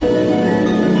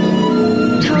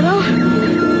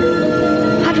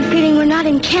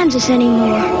Kansas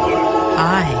anymore.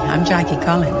 Hi, I'm Jackie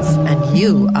Collins, and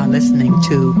you are listening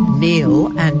to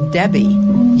Neil and Debbie,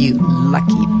 you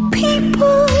lucky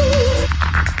people.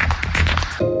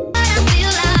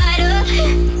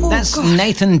 That's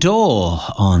Nathan Dorr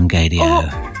on Gadio.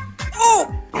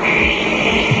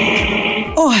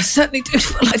 I certainly do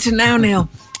feel like it now, Neil.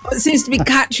 It seems to be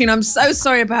catching. I'm so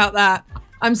sorry about that.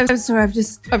 I'm so sorry.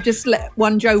 I've just let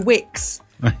one Joe Wicks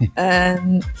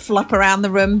flop around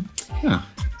the room. Oh.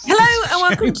 Hello and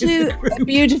welcome to a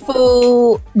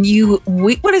beautiful new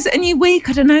week. What is it? A new week?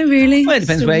 I don't know, really. Well, it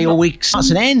depends where your week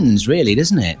starts and ends, really,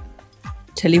 doesn't it?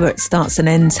 Tell you where it starts and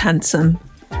ends, handsome.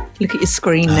 Look at your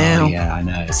screen now. Oh, yeah, I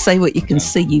know. Say what you can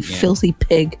see, you filthy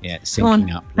pig. Yeah, it's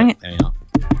syncing up. Hang it. There you are.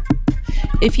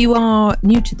 If you are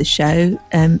new to the show,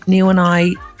 Neil and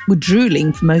I were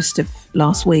drooling for most of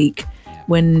last week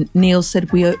when Neil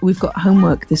said we've got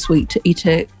homework this week to eat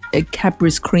a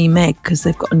Cadbury's cream egg because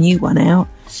they've got a new one out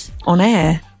on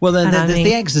air. Well,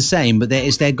 the egg's the same, but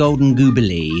it's their golden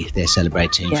jubilee they're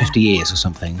celebrating, 50 years or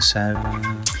something. So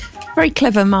very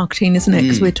clever marketing, isn't it?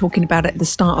 Because we're talking about it at the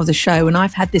start of the show, and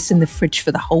I've had this in the fridge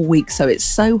for the whole week, so it's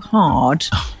so hard.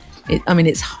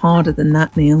 It's harder than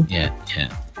that, Neil. Yeah.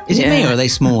 Is it me or are they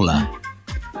smaller?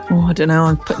 Oh, I don't know.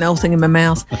 I'm putting the whole thing in my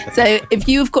mouth. So if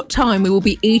you've got time, we will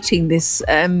be eating this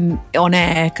on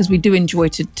air because we do enjoy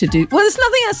to do. Well, there's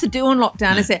nothing else to do on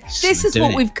lockdown, is it? This is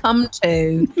what we've come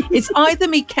to. It's either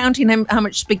me counting how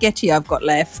much spaghetti I've got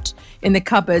left in the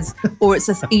cupboards, or it's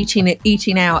us eating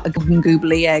out a golden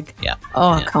goobly egg. Yeah.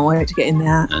 Oh, I can't wait to get in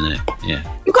there. I know. Yeah.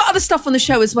 We've got other stuff on the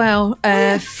show as well.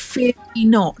 Fear ye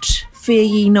not. Fear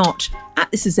ye not.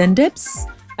 This is NDebs.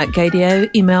 At Gadio,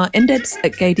 email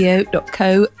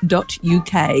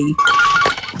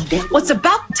ndebs@gadio.co.uk. What's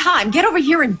about time? Get over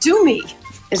here and do me.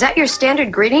 Is that your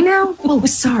standard greeting now? Oh,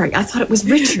 sorry. I thought it was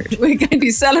Richard. We're going to be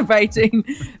celebrating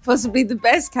possibly the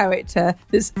best character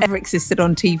that's ever existed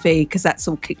on TV because that's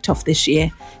all kicked off this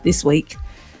week.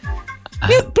 Blank,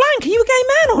 are you a gay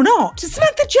man or not?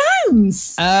 Samantha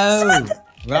Jones. Oh,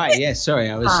 right. Yeah, sorry.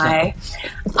 Hi.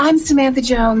 I'm Samantha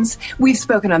Jones. We've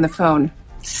spoken on the phone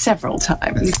several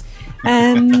times.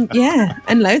 Yeah,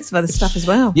 and loads of other stuff as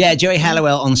well. Yeah, Joey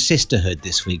Halliwell on Sisterhood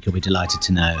this week. You'll be delighted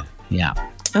to know. Yeah.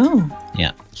 Oh.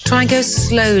 Yeah. Try and go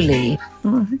slowly.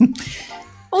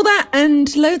 All that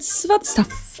and loads of other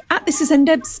stuff. This is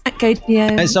NDebs at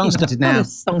Gadio. The song started now.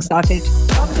 Song started. If you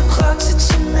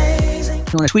want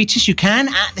to tweet us, you can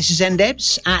at This Is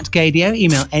NDebs at Gadio.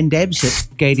 Email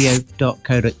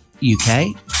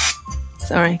ndebs@gadio.co.uk.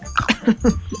 Sorry.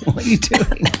 What are you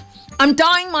doing? I'm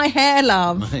dyeing my hair,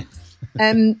 love.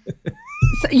 So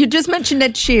you just mentioned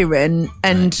Ed Sheeran,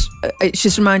 and it's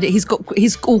just reminded he's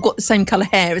all got the same colour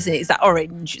hair, isn't it? It's that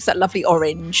orange. It's that lovely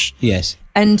orange. Yes.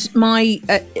 And my,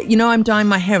 I'm dyeing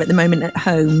my hair at the moment at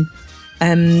home.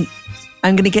 I'm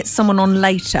going to get someone on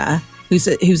later who's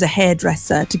a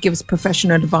hairdresser to give us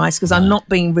professional advice because I'm not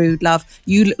being rude, love.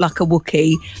 You look like a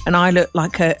Wookiee and I look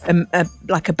like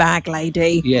a bag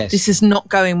lady. Yes. This is not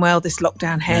going well, this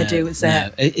lockdown hairdo, is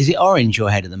it? Is it orange your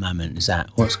head at the moment? Is that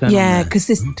what's going on? Yeah, because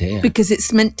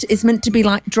it's meant to be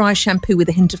like dry shampoo with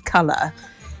a hint of colour.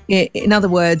 In other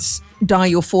words, dye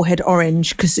your forehead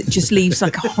orange because it just leaves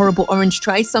like a horrible orange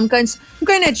trace. So I'm going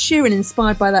Ed Sheeran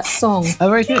inspired by that song. Oh,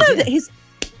 very good. You know that his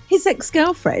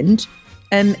ex-girlfriend,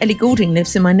 Ellie Goulding,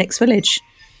 lives in my next village.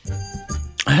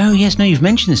 Oh, yes. No, you've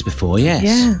mentioned this before,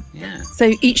 yes. Yeah.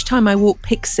 So each time I walk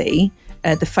Pixie,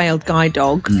 the failed guide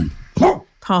dog,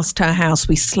 past her house,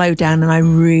 we slow down and I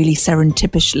really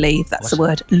serendipitously, if that's the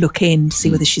word, look in to see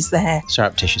whether she's there.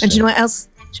 Surreptitiously. And do you know what else?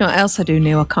 I do,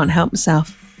 Neil? I can't help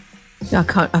myself. I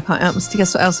can't help myself.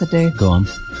 Guess what else I do? Go on.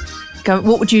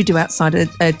 What would you do outside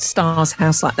a star's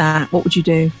house like that? What would you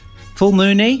do? Full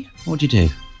moony? What do you do?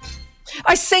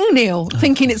 I sing, Neil,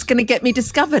 thinking it's going to get me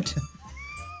discovered.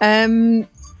 And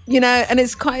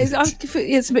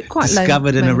it's a bit quite low.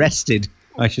 Discovered and arrested,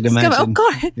 I should imagine. Oh,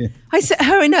 God. Yeah. I set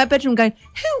her in her bedroom going,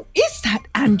 who is that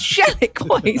angelic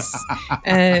voice?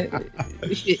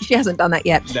 She hasn't done that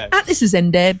yet. No. This is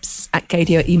NDebs at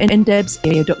Gadio,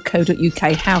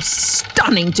 ndebs.co.uk. How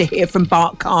stunning to hear from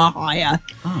Bart Car Hire.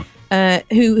 Oh.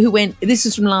 Who went, this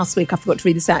is from last week, I forgot to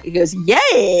read this out. He goes,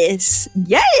 yes,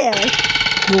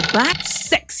 you're back,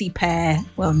 sexy pair.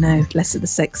 Well, no, less of the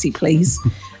sexy, please.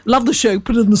 Love the show,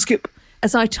 put it on the skip.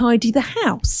 As I tidy the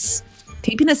house,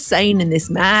 keeping us sane in this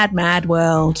mad, mad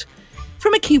world.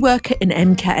 From a key worker in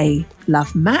MK,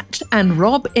 love Matt and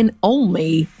Rob in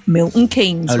Olney, Milton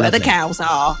Keynes, where lovely. the cows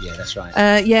are. Yeah, that's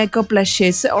right. Yeah, God bless you.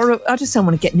 I just don't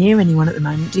want to get near anyone at the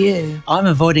moment, do you? I'm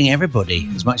avoiding everybody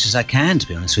as much as I can, to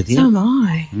be honest with you. So am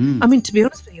I. I mean, to be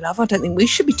honest with you, love, I don't think we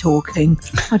should be talking.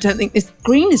 I don't think this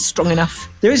green is strong enough.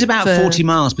 There is about 40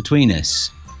 miles between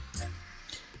us.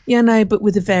 Yeah, no, but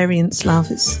with the variance, love,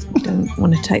 I don't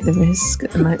want to take the risk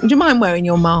at the moment. Do you mind wearing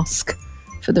your mask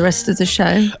for the rest of the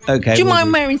show? Okay. Do you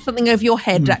mind wearing something over your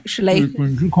head, actually?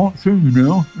 You can't see me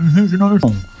now. Here's another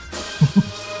song.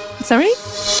 Sorry?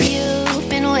 You've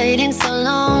been waiting so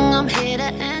long, I'm here to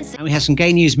answer. And we have some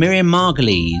gay news. Miriam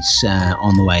Margolyes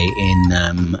on the way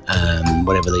in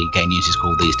whatever the gay news is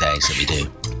called these days that we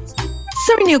do.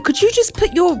 Sorry, Neil, could you just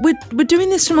put we're doing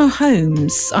this from our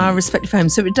homes, our respective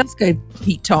homes, so it does go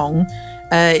Pete Tong.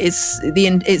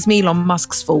 It's me, Elon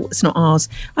Musk's fault. It's not ours.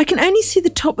 I can only see the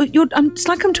top of your. It's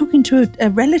like I'm talking to a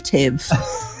relative.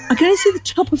 I can only see the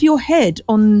top of your head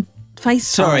on FaceTime.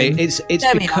 Sorry,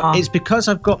 it's because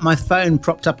I've got my phone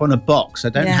propped up on a box. I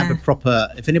don't have a proper.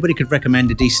 If anybody could recommend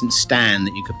a decent stand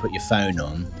that you could put your phone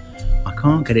on, I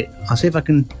can't get it. I'll see if I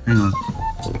can. Hang on.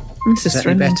 This is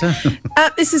better.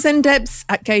 This is ndebs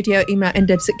at Gaydio. Email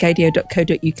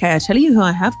ndebs@gaydio.co.uk. I tell you who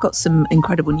I have got some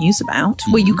incredible news about.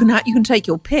 Well, you can take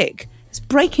your pick. There's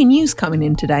breaking news coming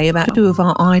in today about two of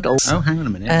our idols. Oh, hang on a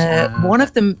minute. One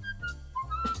of them.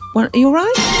 Are you all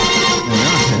right?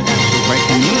 Actual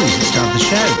breaking news at the start of the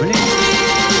show.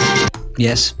 Brilliant.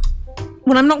 Yes.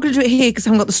 Well, I'm not going to do it here because I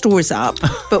haven't got the stories up.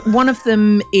 But one of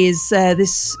them is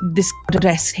this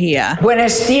desk here.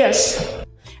 Buenos dias.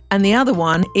 And the other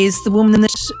one is the woman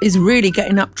that is really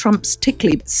getting up Trump's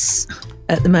tickly bits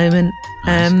at the moment.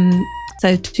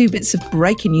 So 2 bits of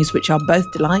breaking news, which are both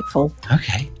delightful.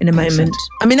 Okay. In a moment. Excellent.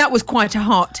 I mean, that was quite a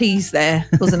heart tease there,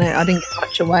 wasn't it? I didn't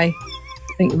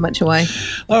get much away.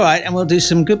 All right, and we'll do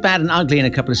some good, bad and ugly in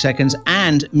a couple of seconds,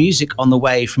 and music on the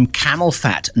way from Camel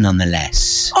Fat,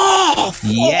 nonetheless. Oh!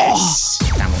 Yes!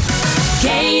 Camel Fat.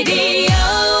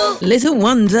 Gaydio. Little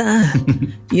wonder.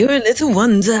 You're a little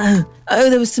wonder. Oh,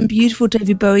 there was some beautiful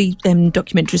David Bowie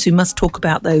documentaries. We must talk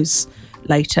about those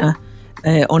later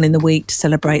on in the week to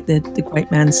celebrate the great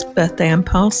man's birthday and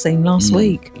passing last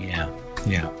week. Yeah.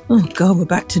 Oh, God, we're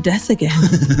back to death again.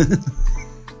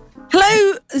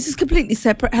 Hello, this is completely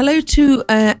separate. Hello to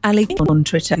Ali on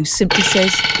Twitter, who simply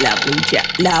says, lovely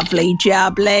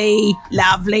jubbly,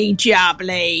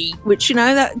 which, you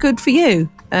know, that's good for you.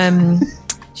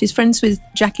 She's friends with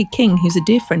Jackie King, who's a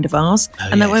dear friend of ours,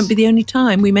 and that won't be the only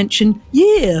time we mention,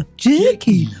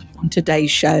 Jackie, on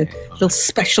today's show. A little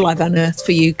special I've unearthed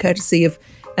for you, courtesy of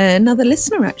another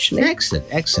listener, actually.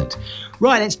 Excellent.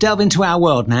 Right, let's delve into our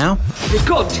world now. The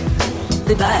good,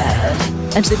 the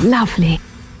bad, and the lovely.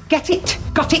 Get it?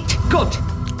 Got it? Good.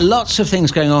 Lots of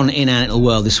things going on in our little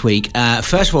world this week.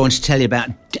 First of all, I want to tell you about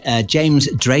James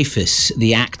Dreyfus,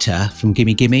 the actor from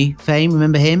Gimme Gimme fame.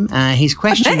 Remember him? He's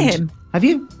questioned. I've met him. Have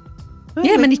you?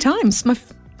 Yeah, many times. I'll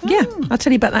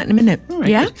tell you about that in a minute. Right,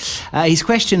 yeah. He's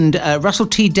questioned. Russell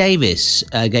T Davies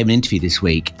gave an interview this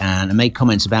week and made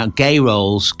comments about gay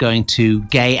roles going to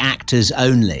gay actors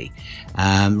only.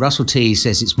 Russell T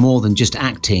says it's more than just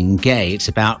acting gay, it's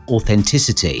about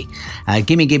authenticity.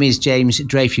 Gimme Gimme's James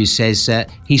Dreyfus says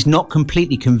he's not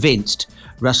completely convinced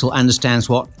Russell understands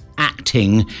what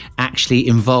acting actually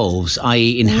involves,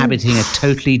 i.e. inhabiting a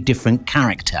totally different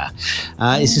character.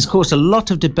 This has caused a lot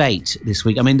of debate this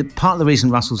week. I mean, part of the reason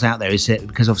Russell's out there is that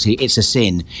because obviously It's a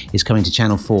Sin is coming to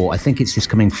Channel 4. I think it's this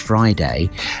coming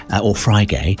Friday, or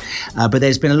Friday. But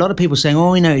there's been a lot of people saying,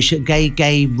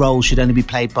 gay roles should only be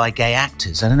played by gay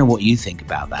actors. I don't know what you think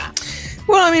about that.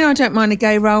 Well, I mean, I don't mind a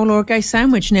gay roll or a gay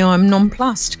sandwich now. I'm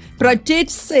nonplussed. But I did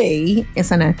see,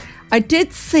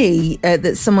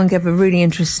 that someone gave a really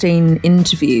interesting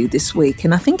interview this week,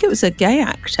 and I think it was a gay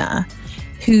actor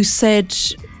who said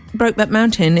Brokeback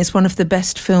Mountain is one of the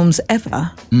best films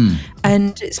ever.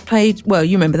 And it's played, well,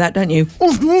 you remember that, don't you?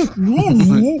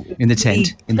 In the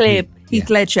tent. Heath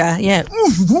Ledger, yeah.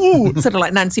 Sort of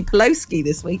like Nancy Pelosi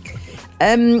this week.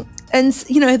 And,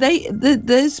 you know,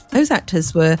 those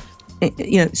actors were,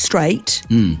 straight.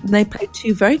 They played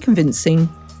two very convincing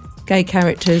gay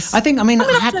characters. I don't mind.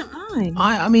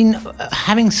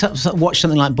 Having watched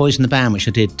something like Boys in the Band, which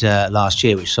I did last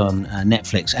year, which is on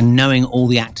Netflix, and knowing all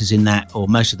the actors in that, or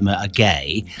most of them are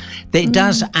gay, it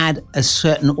does add a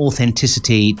certain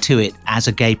authenticity to it as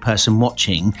a gay person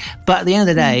watching. But at the end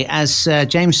of the day, as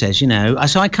James says,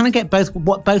 so I kind of get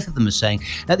what both of them are saying.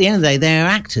 At the end of the day, they're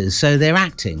actors, so they're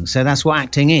acting. So that's what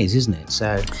acting is, isn't it?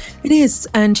 So it is.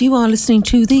 And you are listening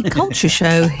to The Culture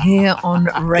Show here on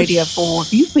Radio 4.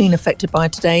 If you've been affected by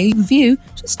today's view,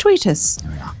 just tweet us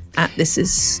at This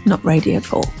Is Not Radio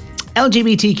 4.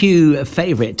 LGBTQ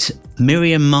favourite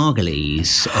Miriam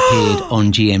Margolyes appeared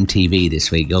on GMTV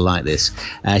this week. You'll like this.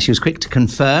 She was quick to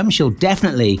confirm she'll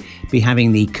definitely be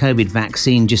having the COVID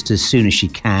vaccine just as soon as she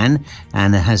can,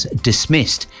 and has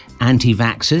dismissed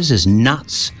anti-vaxxers as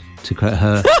nuts, to quote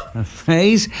her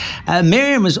phrase.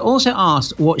 Miriam was also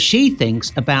asked what she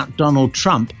thinks about Donald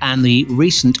Trump and the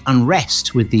recent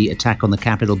unrest with the attack on the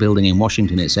Capitol building in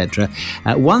Washington, etc.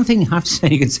 One thing I have to say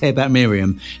you can say about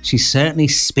Miriam, she certainly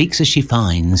speaks as she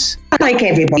finds. Like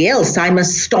everybody else, I'm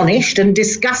astonished and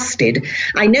disgusted.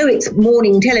 I know it's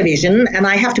morning television and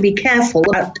I have to be careful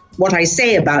about what I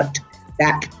say about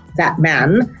that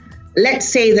man. Let's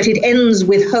say that it ends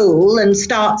with whole and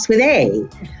starts with A.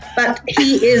 But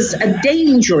he is a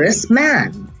dangerous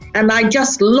man, and I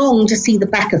just long to see the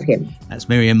back of him. That's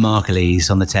Miriam Margolyes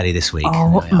on the telly this week.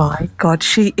 Oh my God,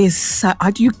 she is so...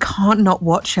 you can't not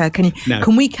watch her. Can you? No.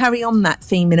 Can we carry on that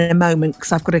theme in a moment?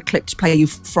 Because I've got a clip to play you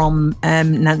from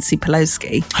Nancy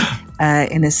Pelosi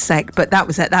in a sec. But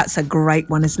that's a great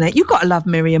one, isn't it? You've got to love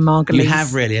Miriam Margolyes. You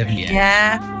have really, haven't you?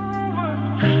 Yeah.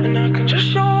 And I can just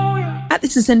show you.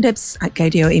 This is ndebs at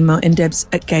Gaydio. Email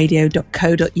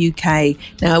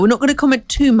ndebs@gaydio.co.uk. Now, we're not going to comment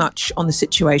too much on the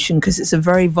situation because it's a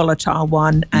very volatile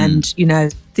one and, you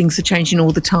know, things are changing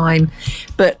all the time.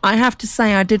 But I have to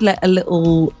say I did let a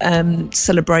little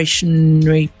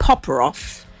celebrationary popper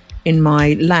off in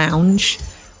my lounge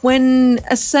when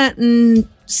a certain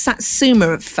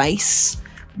Satsuma face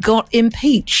got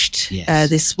impeached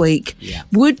this week. Yeah.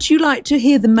 Would you like to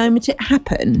hear the moment it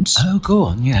happened? Oh, go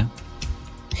on, yeah.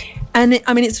 And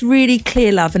it's really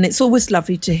clear love, and it's always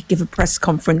lovely to give a press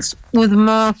conference with a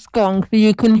mask on so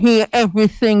you can hear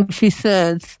everything she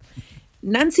says.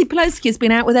 Nancy Pelosi has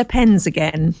been out with her pens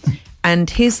again, and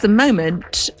here's the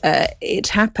moment it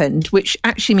happened, which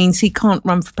actually means he can't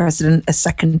run for president a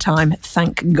second time,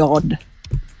 thank God.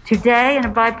 Today, in a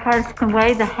bipartisan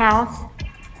way, the House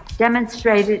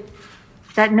demonstrated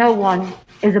that no one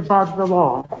is above the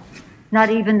law, not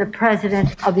even the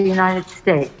President of the United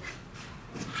States.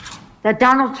 That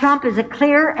Donald Trump is a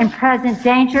clear and present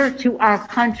danger to our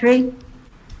country,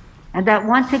 and that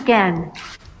once again,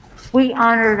 we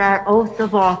honored our oath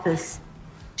of office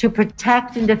to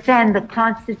protect and defend the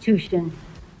Constitution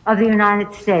of the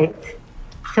United States.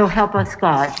 So help us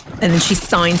God. And then she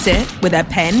signs it with her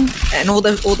pen, and all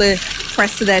the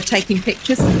press are there taking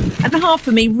pictures. And half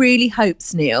of me really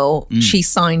hopes, Neil, she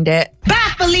signed it.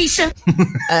 Bye, Felicia.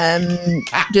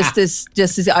 Just as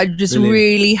I just Brilliant.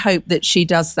 Really hope that she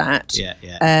does that.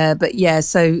 Yeah. But yeah,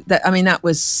 so that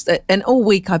was, and all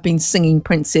week I've been singing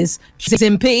Prince's "She's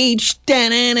Impeached."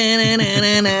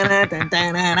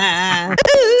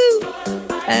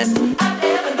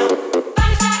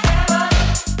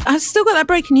 I've still got that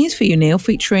breaking news for you, Neil,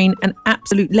 featuring an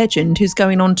absolute legend who's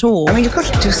going on tour. I mean, you've got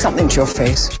to do something to your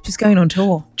face. She's going on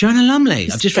tour. Joanna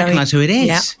Lumley. I've just recognised who it is.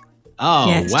 Yeah. Oh,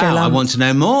 yeah, wow. I want to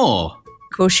know more.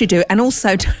 Of course you do. And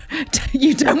also,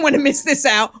 you don't want to miss this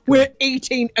out. We're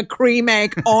eating a cream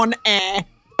egg on air.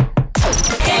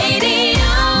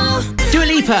 Dua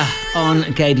Lipa on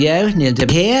Gaydio. Neil Deb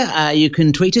here. You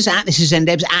can tweet us at This Is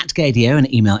ndebs at Gaydio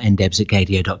and email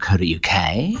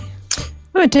ndebs@gaydio.co.uk.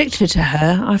 I'm addicted to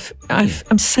her.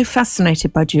 I'm so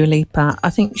fascinated by Dua Lipa. I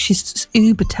think she's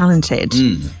uber talented.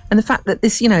 And the fact that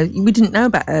this, we didn't know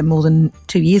about her more than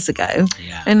 2 years ago.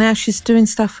 Yeah. And now she's doing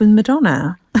stuff with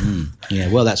Madonna. Yeah,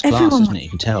 well, that's class, isn't it? You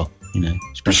can tell,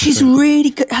 But she's really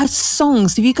good. Her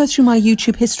songs, if you go through my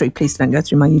YouTube history, please don't go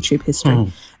through my YouTube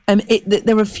history.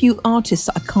 There are a few artists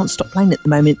that I can't stop playing at the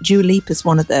moment. Dua Lipa's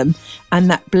one of them, and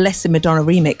that Blessed Madonna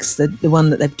remix, the one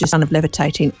that they've just done of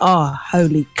Levitating. Oh,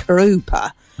 holy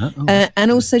crooper!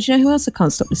 And also, do you know who else I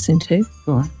can't stop listening to?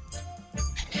 Go on.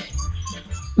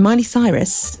 Miley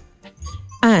Cyrus,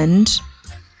 and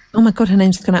oh my God, her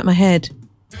name's gone out of my head.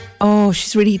 Oh,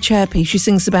 she's really chirpy. She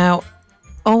sings about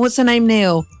what's her name,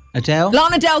 Neil? Adele?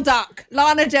 Lana Del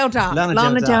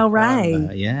Rey.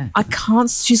 Yeah. I can't.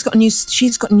 She's got new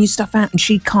stuff out, and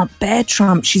she can't bear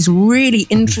Trump. She's really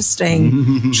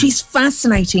interesting. She's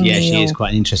fascinating. Yeah, Neil. she is quite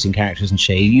an interesting character, isn't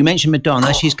she? You mentioned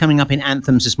Madonna. She's coming up in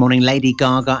anthems this morning. Lady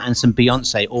Gaga and some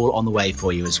Beyonce all on the way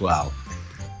for you as well.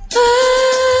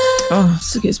 Oh,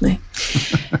 excuse me.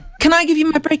 Can I give you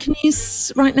my breaking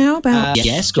news right now about?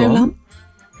 Yes, go on. Have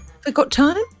we got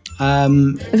time? Have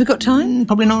we got time?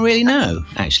 Probably not really, no,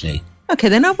 actually. Okay,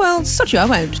 then sod you, I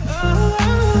won't.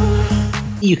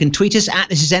 You can tweet us at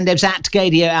This Is ndebs at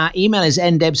Gaydio. Our email is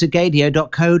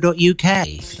ndebs@gaydio.co.uk.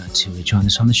 If you'd like to join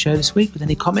us on the show this week with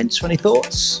any comments or any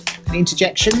thoughts, any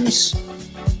interjections.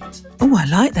 Oh, I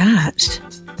like that.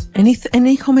 Any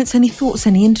comments, any thoughts,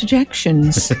 any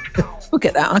interjections? We'll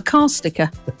get that on a car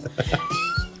sticker.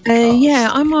 Yeah,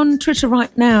 I'm on Twitter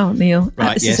right now, Neil.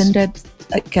 Right, this yes. is Ndebs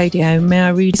at Gadio. May I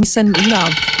read? Send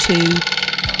love to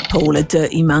Paula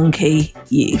Dirty Monkey,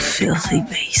 you filthy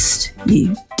beast,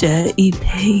 you dirty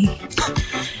pig.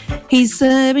 He's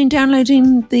been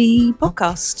downloading the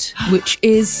podcast, which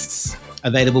is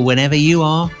available whenever you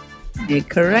are. Yeah,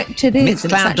 correct, it is.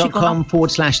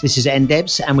 Mixcloud.com/this is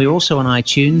Ndebs, and we're also on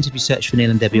iTunes if you search for Neil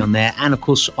and Debbie on there, and of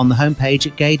course on the homepage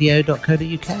at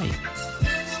gadio.co.uk.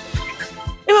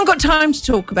 Anyone got time to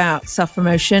talk about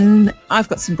self-promotion? I've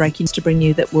got some breaking news to bring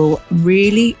you that will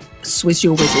really swizz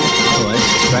your whistle. Oh,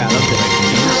 that's great. I love the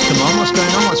breaking news. Come on, what's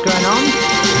going on? What's going on?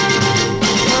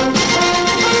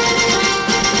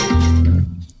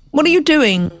 What are you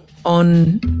doing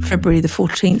on February the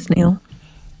 14th, Neil?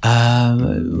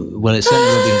 Well, it certainly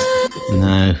will be.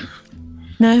 No.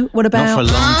 No? What about? Not for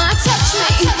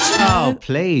long. Oh,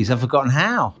 please. I've forgotten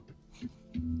how.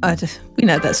 We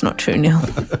know that's not true, Neil.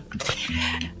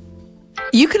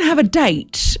 You can have a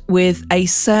date with a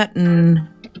certain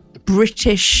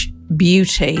British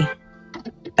beauty,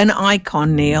 an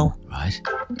icon, Neil. Right.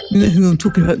 You know who I'm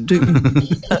talking about, do you?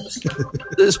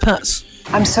 That's Pats.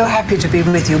 I'm so happy to be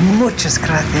with you. Muchas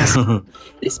gracias.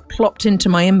 This plopped into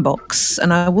my inbox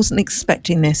and I wasn't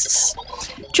expecting this.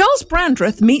 Giles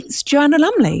Brandreth meets Joanna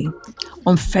Lumley.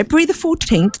 On February the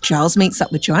 14th, Giles meets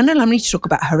up with Joanna Lumley to talk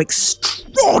about her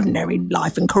extraordinary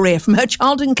life and career, from her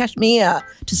childhood in Kashmir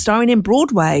to starring in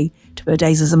Broadway, to her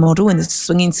days as a model in the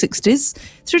swinging 60s,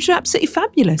 through to Absolutely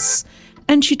Fabulous.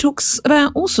 And she talks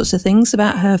about all sorts of things,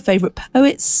 about her favourite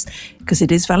poets, because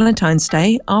it is Valentine's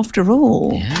Day after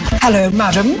all. Yeah. Hello,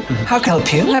 madam. How can I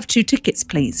help you? I'll have 2 tickets,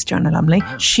 please, Joanna Lumley.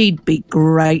 She'd be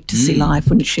great to see live,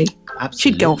 wouldn't she? Absolutely.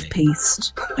 She'd go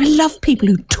off-piste. I love people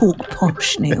who talk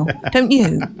posh, Neil. Don't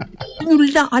you?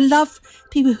 I love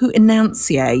people who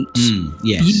enunciate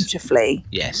yes. beautifully.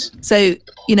 Yes. So,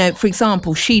 for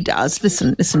example, she does.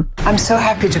 Listen. I'm so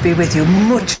happy to be with you.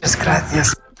 Muchas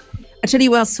gracias. I tell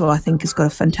you who else I think has got a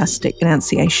fantastic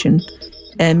enunciation.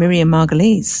 Miriam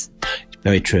Margolyes.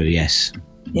 Very true, yes.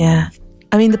 Yeah.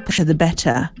 I mean, the posher, the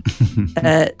better.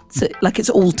 So, it's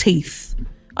all teeth.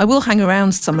 I will hang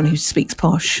around someone who speaks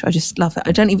posh. I just love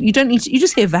it. You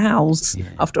just hear vowels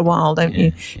after a while, don't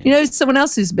you? You know, someone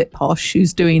else who's a bit posh,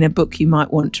 who's doing a book you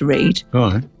might want to read.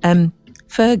 Right.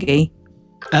 Fergie.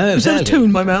 Oh, is that a two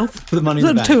in my mouth? Put the money in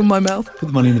the bag. Is that a two in my mouth? Put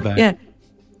the money in the bag. Yeah.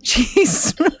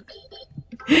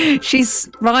 She's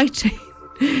writing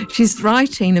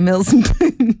a Mills and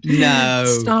Boon.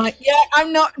 No.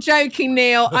 I'm not joking,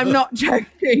 Neil. I'm not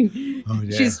joking. Oh,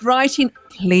 yeah. She's writing.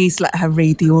 Please let her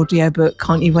read the audiobook.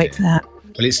 Can't you wait for that?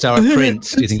 Will it star a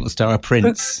prince? Do you think it will star a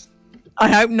prince? I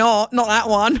hope not. Not that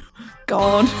one.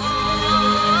 God.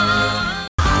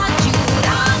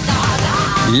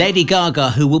 Lady Gaga,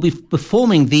 who will be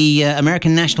performing the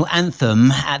American National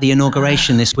Anthem at the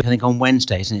inauguration this week, I think on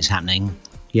Wednesday, isn't it? It's happening.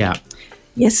 Yeah.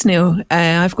 Yes, Neil.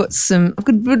 I've got a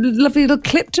lovely little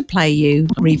clip to play you,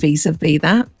 vis-a-vis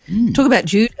that. Talk about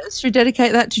Judas. Should we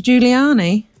dedicate that to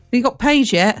Giuliani? Have you got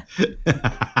paid yet?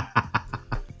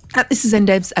 This is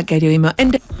Ndebs at Gadio Email.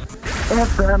 It's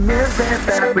the music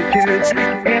that we choose.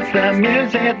 It's the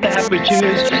music that we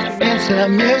choose. It's the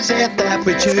music that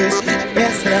we choose.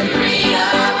 It's the...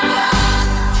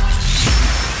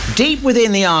 Deep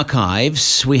within the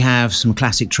archives, we have some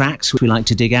classic tracks which we like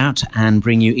to dig out and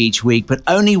bring you each week, but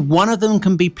only one of them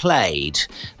can be played.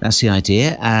 That's the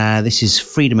idea. This is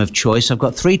freedom of choice. I've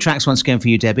got 3 tracks once again for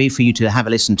you, Debbie, for you to have a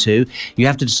listen to. You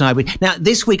have to decide. Now,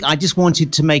 this week, I just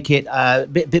wanted to make it a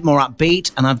bit more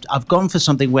upbeat, and I've gone for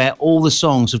something where all the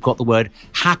songs have got the word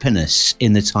happiness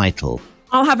in the title.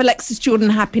 I'll have Alexis Jordan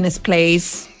Happiness,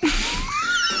 please.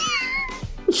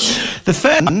 The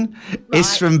first one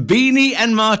is from Beanie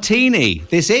and Martini.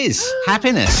 This is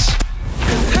Happiness.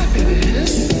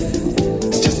 Happiness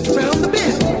is just around the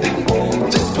bend.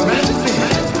 Just around the bend.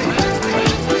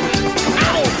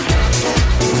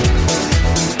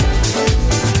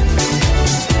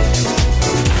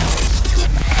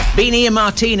 Beanie and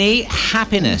Martini,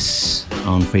 Happiness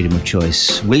on Freedom of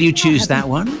Choice. Will you choose that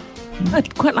one?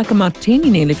 I'd quite like a martini,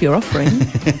 Neil, if you're offering.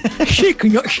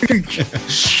 Shaking, not shaking.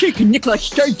 Shaking, Nicola,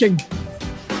 shaking.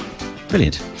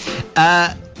 Brilliant.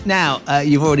 Now,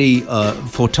 you've already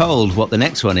foretold what the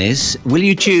next one is. Will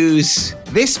you choose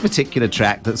this particular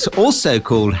track that's also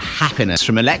called Happiness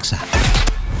from Alexa?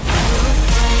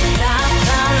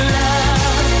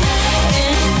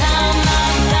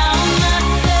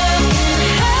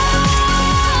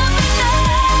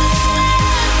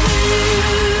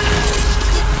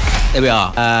 There we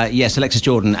are. Yes, Alexis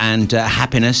Jordan and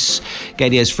Happiness,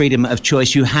 Gadio's Freedom of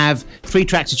Choice. You have 3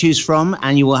 tracks to choose from,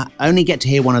 and you will only get to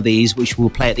hear one of these, which we'll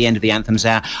play at the end of the Anthems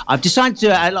Hour. I've decided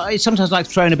to, I sometimes like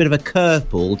throwing a bit of a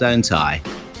curveball, don't I?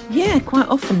 Yeah, quite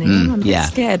often. I'm a bit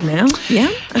scared now. Yeah.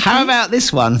 Okay. How about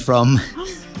this one from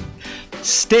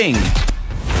Sting?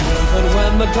 And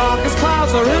when the darkest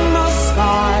clouds are in the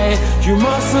sky, you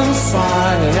mustn't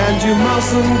sigh and you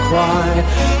mustn't cry.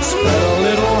 Spread a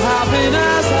little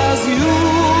happiness as you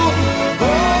go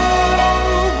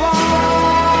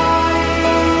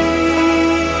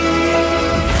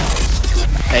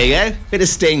by. There you go. Bit of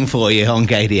Sting for you on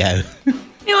Gadio.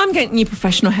 I'm getting you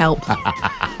professional help.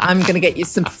 I'm going to get you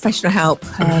some professional help.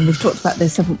 We've talked about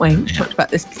this, haven't we? We've talked about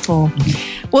this before.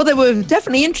 Well, there were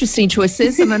definitely interesting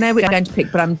choices, and I know we're going to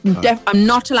pick, but I'm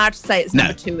not allowed to say it's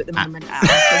number 2 at the moment.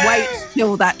 So wait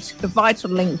till the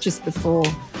vital link just before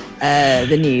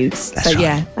the news. That's so,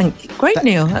 right. Thank you. Great,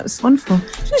 Neil. That was wonderful.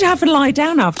 Should you have a lie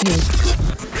down after you?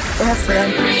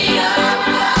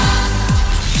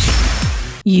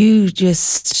 You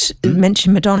just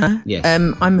mentioned Madonna. Yes.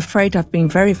 I'm afraid I've been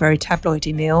very, very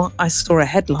tabloidy, Neil. I saw a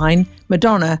headline.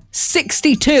 Madonna,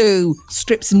 62,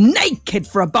 strips naked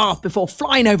for a bath before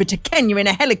flying over to Kenya in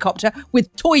a helicopter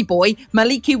with toy boy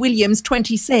Maliki Williams,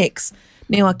 26.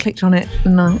 Neil, I clicked on it.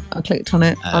 No, I clicked on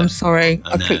it. I'm sorry.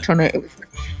 I clicked on it.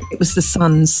 It was the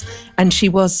Sun's. And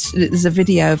there's a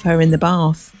video of her in the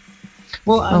bath.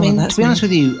 Well, I mean, to be honest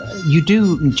with you, you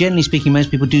do, generally speaking,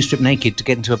 most people do strip naked to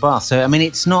get into a bath. So, I mean,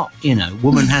 it's not,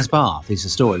 woman has bath is the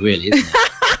story, really, isn't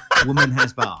it? Woman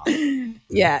has bath.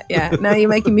 Yeah. Now you're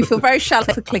making me feel very shallow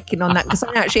for clicking on that, because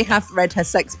I actually have read her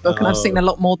sex book and I've seen a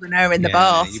lot more than her in the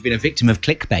bath. You've been a victim of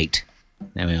clickbait.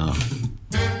 There we are.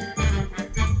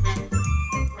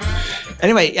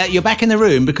 Anyway, you're back in the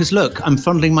room because, look, I'm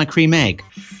fondling my cream egg.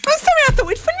 I'm sorry, I thought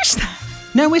we'd finished that.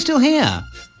 No, we're still here.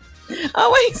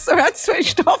 Oh, wait, sorry, I'd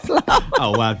switched off, love.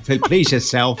 Oh, well, please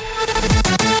yourself.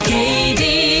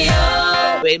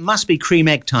 It must be cream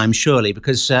egg time, surely,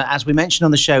 because as we mentioned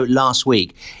on the show last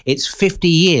week, it's 50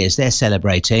 years they're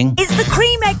celebrating. It's the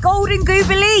cream egg golden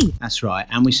jubilee. That's right.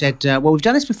 And we said, well, we've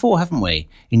done this before, haven't we?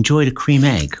 Enjoyed a cream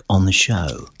egg on the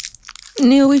show.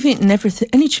 Neil, we've eaten everything,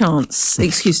 any chance,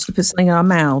 excuse to put something in our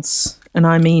mouths. And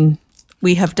I mean,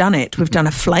 we have done it. We've done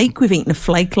a flake. We've eaten a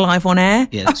flake live on air.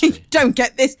 Yeah, that's true. You don't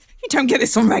get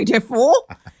this on Radio 4.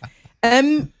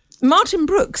 Martin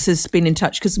Brooks has been in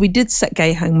touch because we did set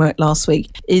gay homework last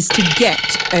week, is to get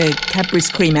a Cadbury's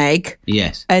cream egg.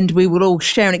 Yes. And we will all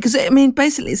share it. Because, I mean,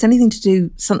 basically it's anything to do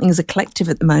something as a collective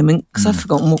at the moment, because I've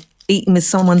forgotten what eating with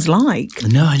someone's like.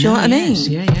 No, I know. Do you know what I mean?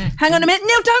 Yeah. Hang on a minute.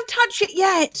 Neil, don't touch it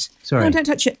yet. Sorry. No, don't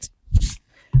touch it.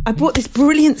 I bought this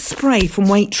brilliant spray from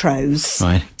Waitrose.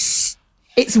 Right.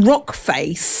 It's Rock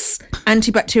Face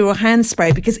antibacterial hand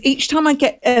spray, because each time I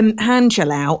get hand gel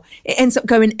out, it ends up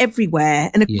going everywhere.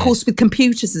 And of course with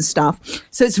computers and stuff.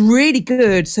 So it's really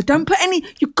good. So don't put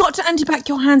you've got to antibac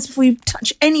your hands before you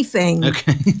touch anything.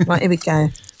 Okay. Right, here we go.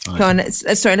 Right. Go on,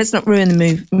 let's not ruin the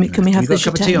move. Can we have the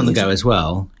cup of tea on the go as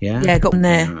well? Yeah? Yeah, got one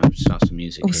there. Start some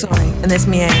music here. Sorry. And there's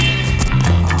me egg.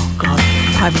 Oh, God.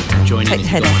 I haven't joining in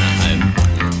head at home.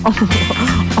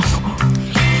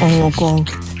 Oh, God.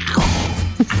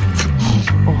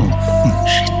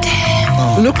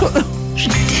 Look at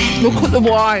the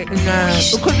white in there.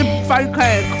 Look at the fake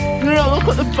egg. Look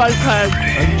at the fake egg.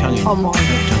 Oh my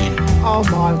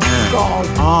God.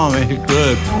 Oh, it's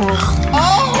good.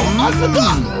 I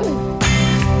forgot.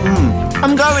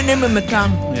 I'm going in with my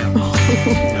tongue. Yeah.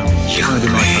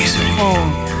 Oh,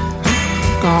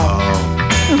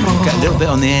 God. Get a little bit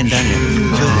on the end, don't you?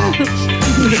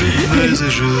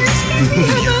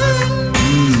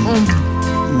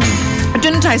 It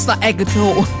didn't taste like egg at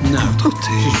all. No,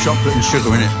 just chocolate and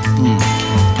sugar in it.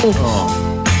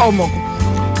 Oh my God.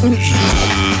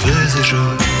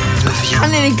 I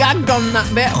nearly gagged on that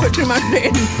bit. I put too much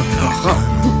in.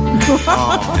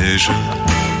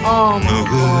 Oh my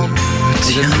God.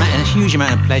 There's a huge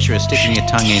amount of pleasure of sticking your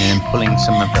tongue in and pulling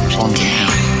some of the fondant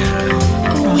out.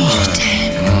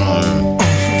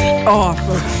 Oh, I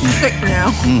feel sick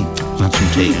now. Have some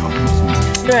tea now.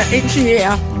 Yeah, each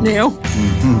year, Neil,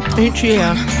 each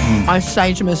year, I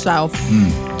say to myself,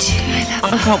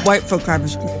 I can't wait for a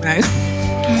Cadbury's cream egg.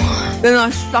 Then I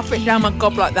stuff it down my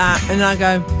gob like that, and I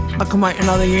go, I can wait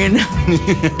another year now.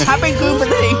 Happy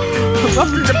Jubilee. I'm off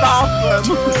to the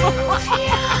bathroom.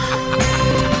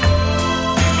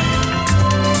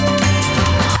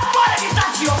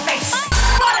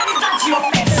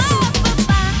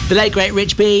 The late, great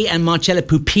Rich B and Marcella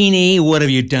Pupini, what have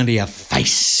you done to your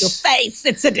face? Your face. disgrace.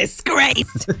 It's a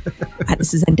disgrace.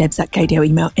 This is ndebs at KDO.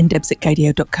 Email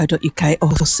ndebs@kdo.co.uk. Oh,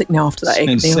 I'm sick now after that.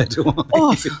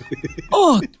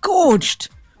 Gorged.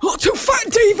 Oh, two fat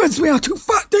divas. We are two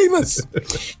fat divas.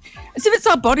 As if it's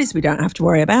our bodies we don't have to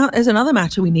worry about. There's another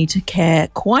matter we need to care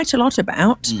quite a lot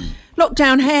about.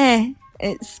 Lockdown hair.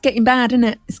 It's getting bad, isn't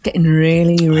it? It's getting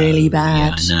really, really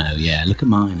bad. Yeah, I know. Yeah, look at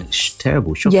mine. It's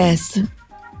terrible. Shocking.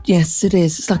 Yes, it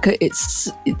is. It's like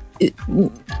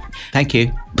Thank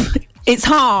you. It's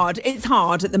hard. It's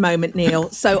hard at the moment,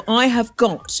 Neil. So I have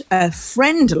got a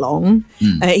friend along.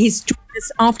 He's joined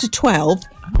us after 12,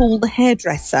 Paul the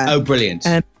hairdresser. Oh, brilliant.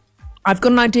 I've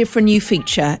got an idea for a new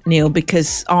feature, Neil,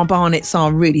 because our barnets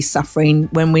are really suffering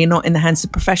when we're not in the hands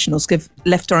of professionals. If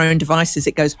left to our own devices,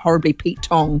 it goes horribly Pete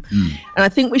Tong. And I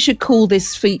think we should call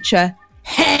this feature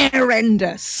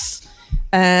Hairendous.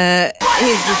 Here's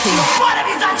the thing. What have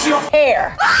you done to your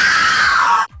hair?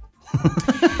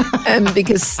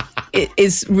 Because it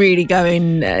is really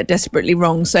going desperately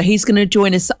wrong. So he's going to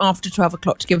join us after 12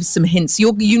 o'clock to give us some hints.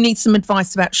 You need some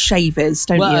advice about shavers,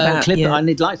 don't you?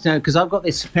 I'd like to know, because I've got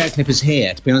this pair of clippers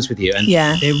here, to be honest with you, and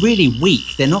they're really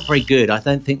weak. They're not very good. I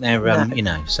don't think they're,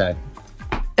 so...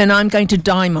 And I'm going to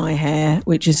dye my hair,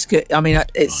 which is good. I mean,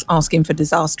 it's asking for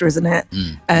disaster, isn't it?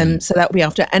 So that'll be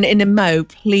after. And in a mo,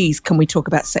 please, can we talk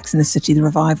about Sex and the City, the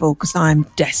revival? Because I'm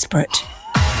desperate.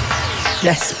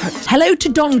 Hello to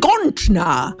Don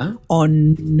Gontner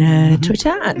on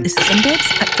Twitter. This is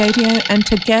ndebs at Godio, and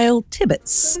to Gail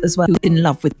Tibbets as well, who's in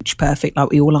love with Pitch Perfect,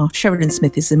 like we all are. Sheridan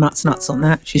Smith is in nuts on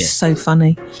that. She's so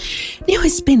funny.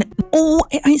 It's been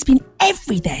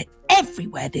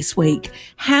everywhere this week.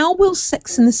 How will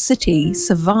Sex and the City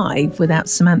survive without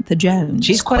Samantha Jones?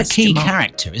 She's quite a key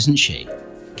character, isn't she?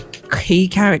 Key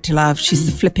character, love. She's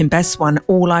the flipping best one.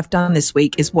 All I've done this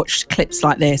week is watch clips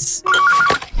like this.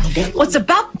 Well, it's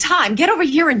about time. Get over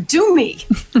here and do me.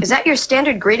 Is that your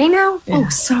standard greeting now? Oh,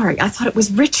 sorry. I thought it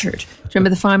was Richard. Do you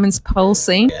remember the Fireman's Pole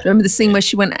scene? Do you remember the scene where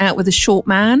she went out with a short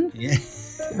man? Yeah.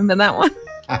 Remember that one?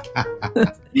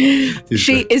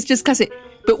 She is just classic.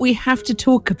 But we have to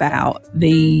talk about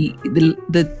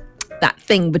that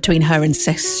thing between her and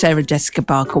Sarah Jessica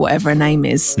Parker, whatever her name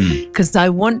is, because I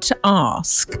want to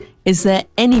ask: is there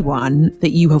anyone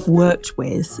that you have worked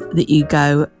with that you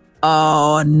go,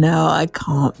 oh no, I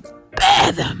can't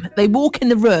bear them? They walk in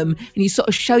the room and you sort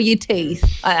of show your teeth,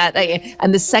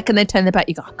 and the second they turn their back,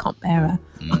 you go, I can't bear her.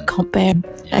 I can't bear them.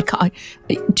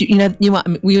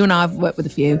 You and I have worked with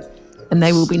a few, and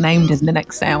they will be named in the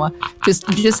next hour.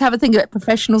 Just have a think about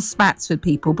professional spats with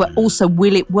people, but also,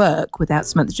 will it work without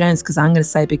Samantha Jones? Because I'm going to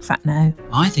say a big fat no.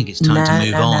 I think it's time to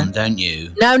move on, don't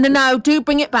you? No. Do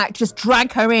bring it back. Just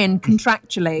drag her in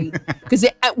contractually, because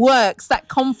it works. That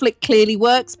conflict clearly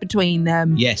works between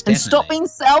them. Yes, definitely. And stop being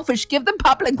selfish. Give the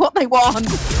public what they want.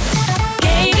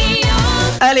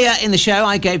 Earlier in the show,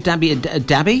 I gave Dabby.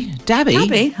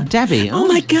 Oh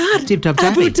my God. Abu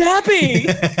Dhabi.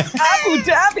 Abu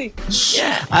Dhabi.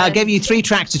 Yeah. I gave you 3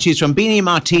 tracks to choose from: Beanie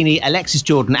Martini, Alexis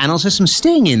Jordan, and also some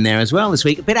Sting in there as well this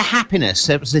week. A bit of happiness.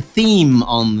 That was the theme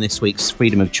on this week's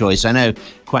Freedom of Choice. I know,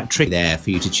 quite tricky there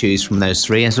for you to choose from those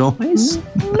 3, as always.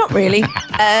 Not really.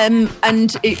 And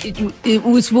it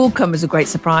was welcome as a great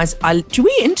surprise.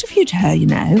 We interviewed her,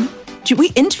 We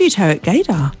interviewed her at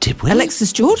Gaydar. Did we?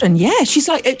 Alexis Jordan, yeah. She's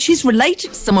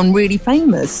related to someone really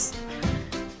famous.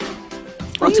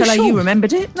 I'll tell her you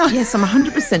remembered it. Yes, I'm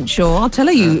 100% sure. I'll tell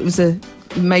her it was a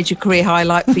major career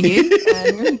highlight for you.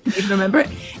 You remember it.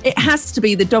 It has to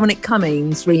be the Dominic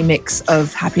Cummings remix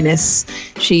of Happiness.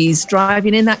 She's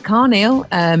driving in that car, Neil.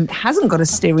 Hasn't got a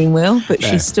steering wheel, but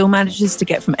she still manages to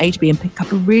get from A to B and pick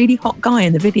up a really hot guy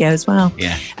in the video as well.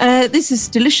 Yeah. This is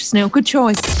delicious, Neil. Good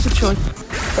choice.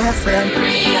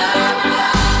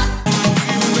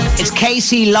 It's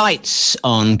Casey Lights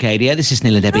on KDO. This is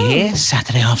Neil and Debbie here,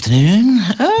 Saturday afternoon.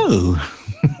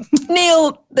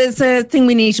 Neil, there's a thing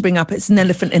we need to bring up. It's an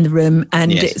elephant in the room,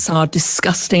 and it's our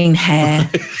disgusting hair.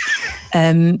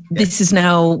 This is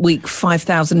now week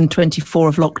 5,024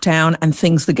 of lockdown, and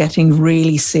things are getting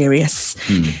really serious.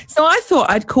 So I thought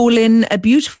I'd call in a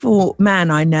beautiful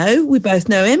man I know. We both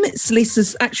know him. It's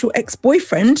Lisa's actual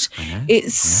ex-boyfriend.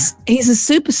 He's a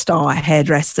superstar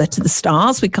hairdresser to the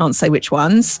stars. We can't say which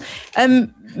ones.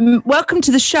 Welcome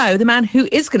to the show, the man who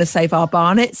is going to save our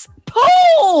barnets,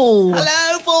 Paul.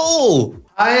 Hello, Paul.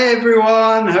 Hi,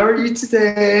 everyone. How are you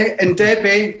today? And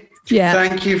Debbie,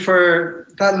 thank you for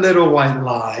that little white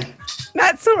lie.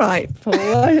 That's all right,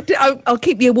 Paul. I'll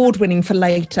keep the award winning for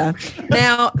later.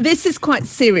 Now, this is quite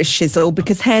serious, Shizzle,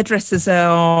 because hairdressers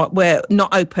we're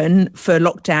not open for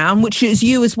lockdown, which is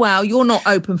you as well. You're not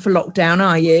open for lockdown,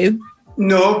 are you?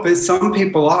 No, but some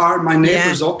people are. My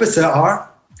neighbours opposite are.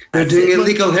 They're doing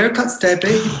illegal haircuts,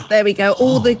 Debbie. There we go.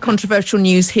 All the controversial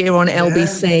news here on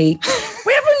LBC.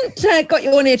 We haven't got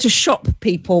you on here to shop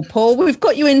people, Paul. We've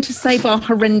got you in to save our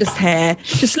horrendous hair.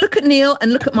 Just look at Neil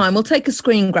and look at mine. We'll take a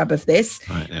screen grab of this.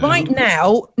 Right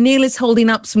now, Neil is holding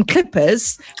up some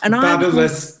clippers. And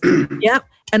Fabulous.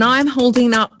 And I'm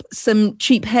holding up some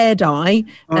cheap hair dye.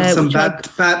 Some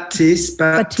Batiste.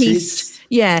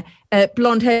 Yeah,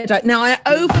 blonde hair dye. Now, I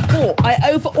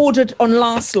over-ordered on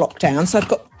last lockdown, so I've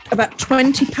got about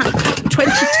 20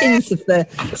 tins of the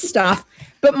stuff.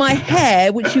 But my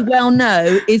hair, which you well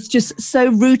know, is just so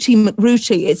rooty,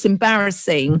 it's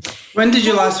embarrassing. When did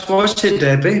you last wash it,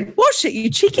 Debbie? Wash it, you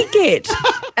cheeky git.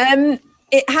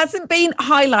 It hasn't been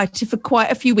highlighted for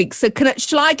quite a few weeks. So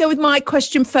shall I go with my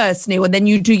question first, Neil, and then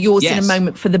you do yours in a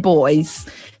moment for the boys?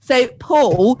 So,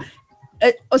 Paul,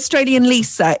 Australian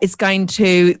Lisa is going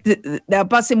to, they're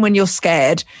buzzing when you're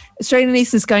scared. Australian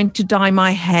Lisa is going to dye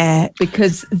my hair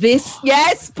because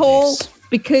Paul,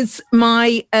 because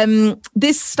my,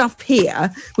 this stuff here,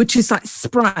 which is like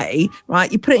spray,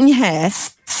 right? You put it in your hair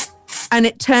and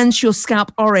it turns your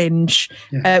scalp orange,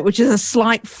 which is a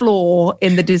slight flaw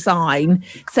in the design.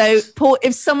 So, Paul,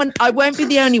 I won't be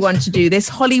the only one to do this.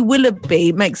 Holly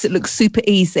Willoughby makes it look super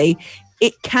easy.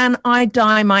 Can I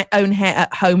dye my own hair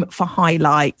at home for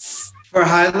highlights? For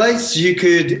highlights, you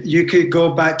could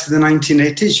go back to the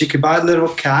 1980s. You could buy a little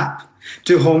cap,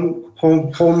 do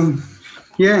home.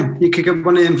 Yeah, you could get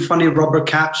one of them funny rubber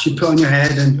caps you put on your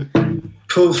head and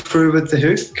pull through with the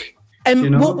hook.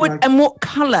 And what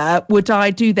colour would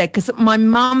I do there? Because my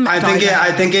mum. I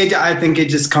think it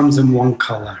just comes in one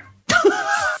colour.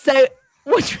 So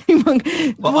what do you want?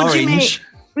 What do you mean?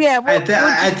 Yeah,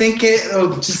 I think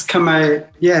it'll just come out.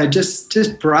 Yeah,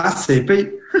 just brassy,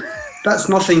 but that's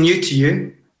nothing new to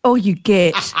you. Oh, you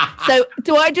get. So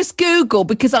do I just Google?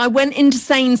 Because I went into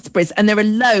Sainsbury's and there are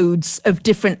loads of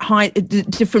different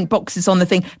boxes on the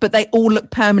thing, but they all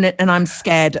look permanent and I'm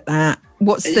scared at that.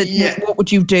 What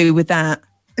would you do with that?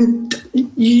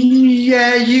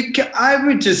 Yeah, I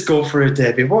would just go for it,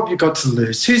 Debbie. What have you got to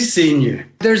lose? Who's seen you?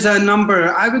 There's a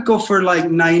number. I would go for like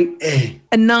 9A.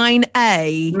 A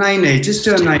 9A? 9A. Just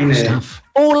do a 9A. Stuff.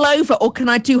 All over, or can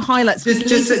I do highlights?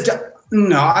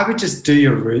 No, I would just do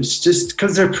your roots, just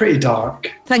because they're pretty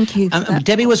dark. Thank you.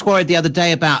 Debbie was worried the other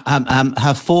day about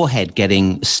her forehead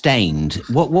getting stained.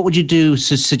 What would you do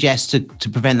to suggest to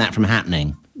prevent that from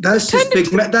happening? That's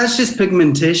just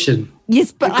pigmentation.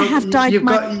 Yes, but I have dyed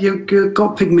You've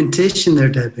got pigmentation there,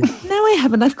 Debbie. No, I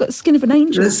haven't. I've got the skin of an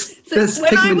angel. That's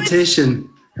pigmentation.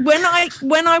 When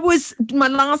I was, my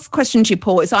last question to you,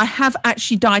 Paul, is I have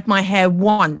actually dyed my hair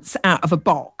once out of a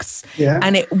box. Yeah.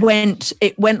 And it went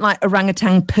like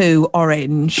orangutan poo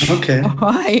orange. Okay. All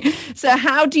right. So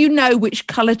how do you know which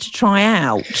colour to try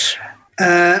out?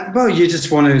 Well, you just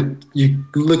you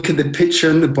look at the picture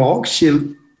in the box,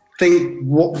 you think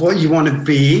what you want to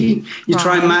be. You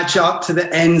try and match it up to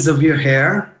the ends of your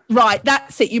hair. Right,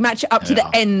 that's it. You match it up to the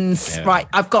ends. Yeah. Right,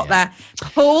 I've got that.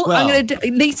 Paul,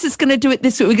 Lisa's going to do it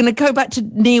this way. We're going to go back to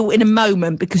Neil in a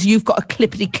moment because you've got a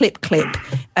clippity clip.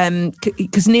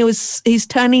 Because Neil he's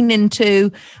turning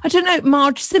into, I don't know,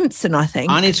 Marge Simpson, I think.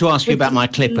 I need to ask you about my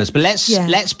clippers, but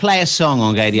let's play a song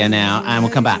on Radio Now and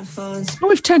we'll come back. Oh,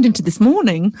 we've turned into This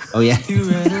Morning. Oh, yeah. You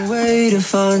ran away to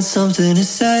find something to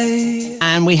say.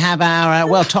 And we have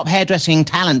our, top hairdressing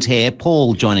talent here,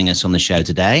 Paul, joining us on the show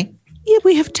today. Yeah,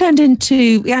 we have turned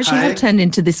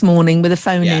into This Morning with a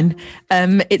phone in.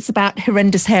 It's about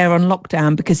horrendous hair on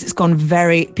lockdown because it's gone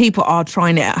people are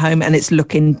trying it at home and it's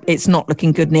not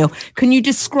looking good, Neil. Can you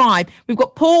describe, we've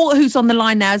got Paul who's on the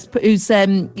line now, who's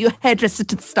your hairdresser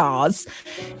to the stars.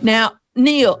 Now,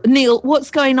 Neil,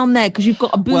 what's going on there? Because you've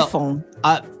got a bouffant.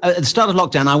 At the start of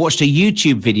lockdown, I watched a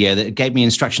YouTube video that gave me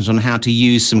instructions on how to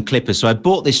use some clippers. So I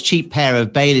bought this cheap pair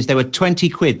of Baileys. They were 20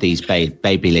 quid, these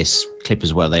Babyliss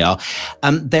clippers, where they are.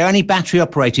 They're only battery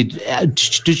operated.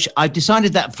 I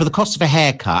decided that for the cost of a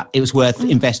haircut, it was worth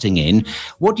investing in.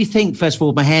 What do you think, first of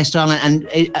all, of my hairstyle? And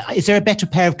is there a better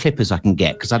pair of clippers I can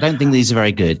get? Because I don't think these are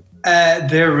very good.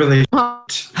 They're really...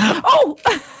 Oh!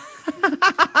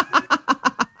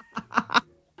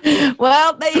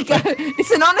 Well, there you go. It's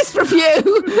an honest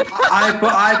review.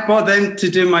 I bought them to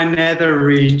do my nether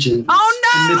region.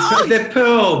 Oh, no! The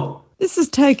pool. This has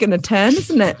taken a turn,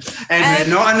 isn't it?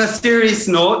 Anyway, not on a serious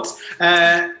note,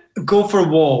 go for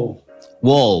wall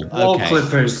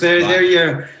clippers.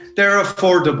 They're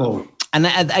affordable. And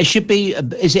it should be,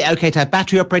 is it okay to have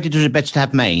battery operated or is it better to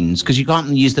have mains? Because you can't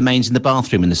use the mains in the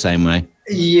bathroom in the same way.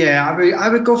 Yeah, I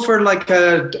would go for like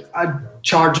a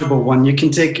chargeable one. You can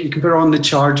put it on the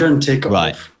charger and take it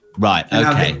off. Right, and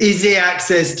okay. have easy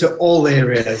access to all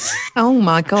areas. Oh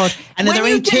my God! And are there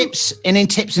any tips? Any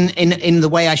tips in the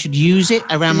way I should use it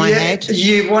around my head?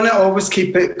 You want to always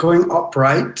keep it going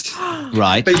upright.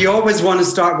 Right. But you always want to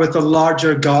start with a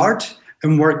larger guard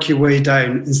and work your way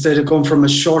down instead of going from a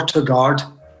shorter guard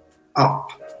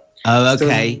up. Oh,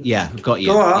 okay. I've got you.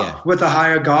 Go up with a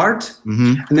higher guard,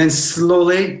 and then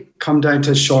slowly come down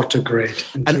to a shorter grade.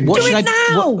 And what should I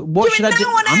do? What should I do?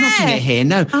 I'm not doing it here.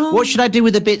 No. Oh. What should I do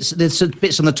with the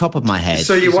bits on the top of my head?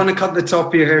 So you want to cut the top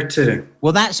of your hair too?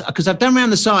 Well, that's because I've done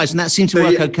around the sides, and that seemed to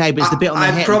work okay. But it's the bit on the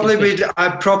head.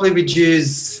 I probably would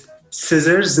use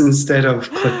scissors instead of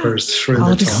clippers through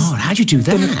the top. God, how'd you do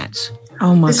that?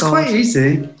 Oh my God! It's quite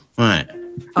easy. Right.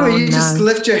 Just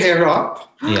lift your hair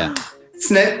up. Yeah.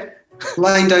 Snip.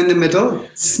 Line down the middle,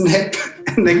 snip,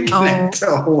 and then connect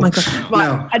a hole. My God.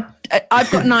 Right, I've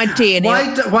got an idea.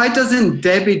 Why doesn't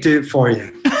Debbie do it for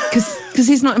you? Because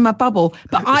he's not in my bubble.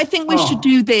 But I think we should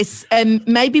do this.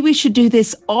 Maybe we should do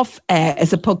this off air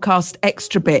as a podcast,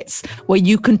 extra bits, where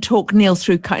you can talk Neil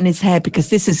through cutting his hair,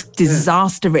 because this is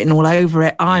disaster written all over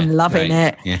it. I'm loving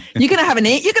it. Yeah. You're going to have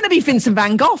you're going to be Vincent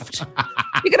van Gogh.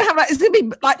 You're going to have it's going to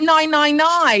be like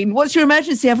 999. What's your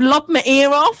emergency? I've lopped my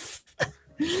ear off.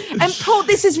 And Paul,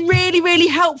 this is really, really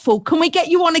helpful. Can we get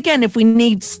you on again if we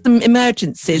need some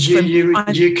emergencies?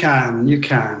 You can.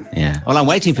 Yeah. Well, I'm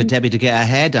waiting for Debbie to get her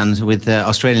hair done with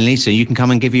Australian Lisa. You can come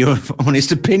and give your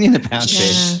honest opinion about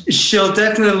this. She'll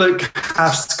definitely look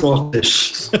half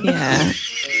Scottish. Yeah.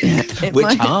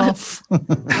 Which half?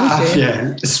 Half,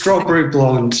 yeah. Strawberry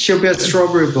blonde. She'll be a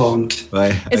strawberry blonde.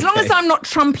 Right. As long as I'm not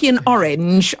Trumpian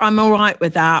orange, I'm all right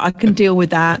with that. I can deal with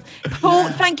that. Paul,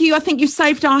 thank you. I think you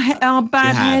saved our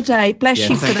bad hair day. Bless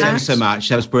you for that. Thank you so much.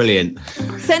 That was brilliant.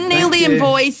 Send Neil the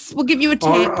invoice. We'll give you a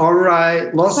tip. All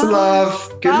right. Lots of love.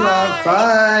 Good luck.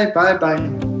 Bye. Bye.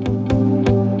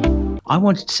 I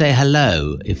wanted to say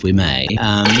hello, if we may.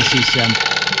 This is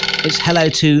it's hello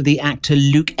to the actor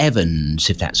Luke Evans,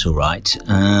 if that's all right,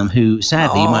 who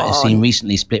sadly you might have seen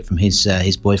recently split from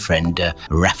his boyfriend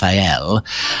Raphael.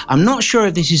 I'm not sure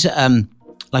if this is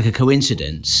like a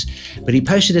coincidence, but he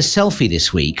posted a selfie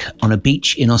this week on a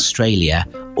beach in Australia.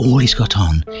 All he's got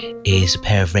on is a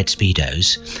pair of red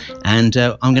Speedos. And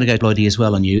I'm going to go Lloydie as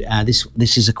well on you.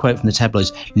 This is a quote from the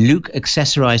tabloids. Luke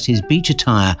accessorised his beach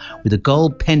attire with a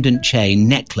gold pendant chain,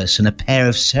 necklace and a pair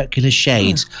of circular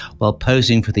shades while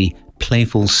posing for the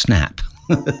playful snap.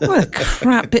 What a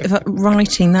crap bit of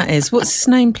writing that is. What's his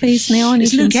name, please, Neil?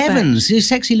 It's Luke Evans. He's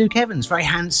sexy Luke Evans. Very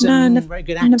handsome, very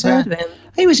good actor. Never heard of him.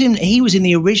 He was in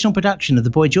the original production of the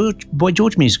Boy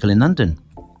George musical in London.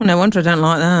 Well, no wonder I don't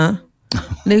like that.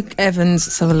 Luke Evans.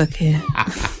 Let's have a look here.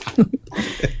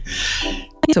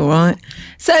 It's all right.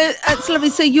 So that's lovely.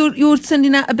 So you're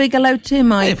sending out a big hello to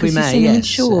him, are you? If we may, yes. in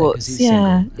shorts.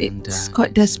 Yeah, it's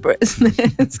quite desperate, isn't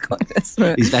it? It's quite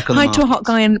desperate. He's back on the Hi to a hot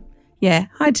guy in. Yeah,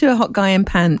 hi to a hot guy in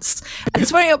pants.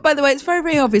 It's very, by the way, it's very,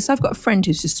 very obvious. I've got a friend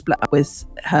who's just split up with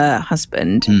her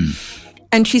husband,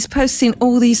 and she's posting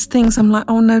all these things. I'm like,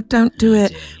 oh no, don't do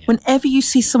it. Whenever you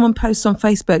see someone post on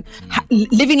Facebook,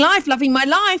 living life, loving my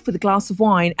life with a glass of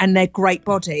wine and their great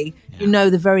body, you know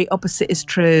the very opposite is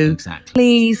true. Exactly.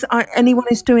 Please, anyone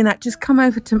who's doing that, just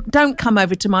don't come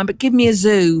over to mine, but give me a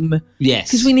Zoom.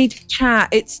 Yes. Because we need to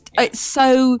chat.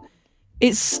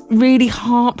 It's really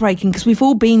heartbreaking because we've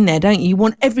all been there, don't you? You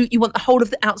want the whole of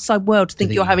the outside world to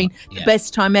think you're having the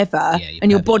best time ever,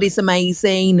 and your body's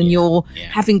amazing, and you're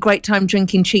having great time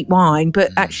drinking cheap wine,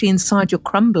 but actually inside you're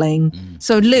crumbling.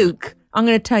 So Luke, I'm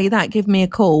going to tell you that. Give me a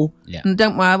call, and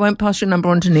don't worry, I won't pass your number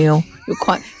on to Neil.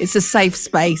 It's a safe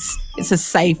space. It's a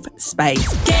safe space.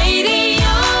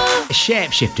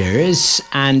 Shapeshifters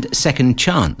and Second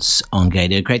Chance on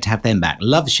Gadio. Great to have them back.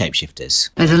 Love the Shapeshifters.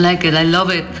 I don't like it. I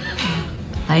love it.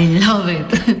 I love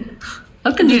it.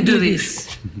 How can you do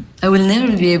this? I will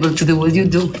never be able to do what you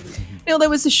do. Neil, there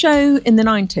was a show in the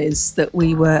 90s that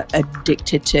we were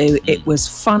addicted to. It was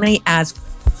funny as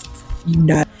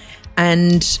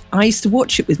and I used to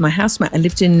watch it with my housemate. I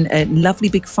lived in a lovely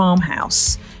big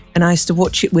farmhouse, and I used to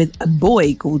watch it with a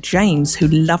boy called James who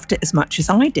loved it as much as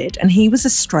I did. And he was a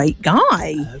straight guy.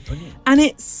 Oh, brilliant. And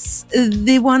it's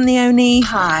the only...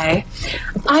 Hi,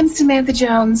 I'm Samantha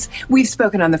Jones. We've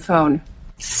spoken on the phone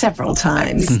several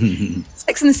times.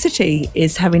 Sex and the City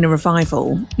is having a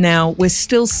revival. Now, we're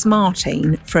still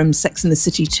smarting from Sex and the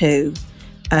City 2.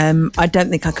 I don't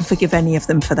think I can forgive any of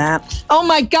them for that. Oh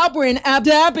my God, we're in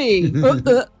Abu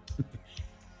Dhabi.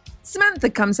 Samantha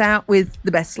comes out with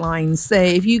the best lines. So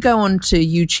if you go onto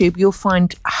YouTube, you'll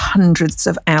find hundreds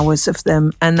of hours of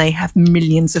them, and they have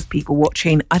millions of people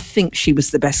watching. I think she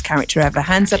was the best character ever.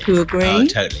 Hands up who agree. Oh,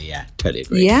 totally, yeah. Totally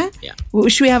agree. Yeah? Yeah. Well,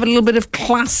 should we have a little bit of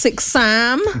classic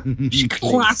Sam?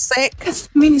 Classic. That's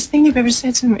the meanest thing you've ever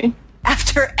said to me.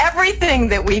 After everything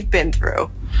that we've been through.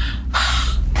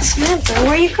 Samantha,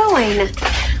 where are you going?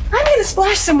 I'm going to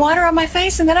splash some water on my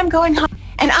face and then I'm going home.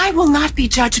 And I will not be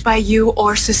judged by you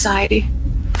or society.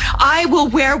 I will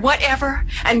wear whatever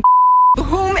and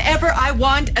whomever I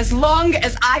want as long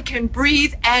as I can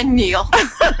breathe and kneel.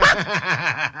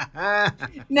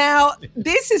 Now,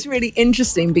 this is really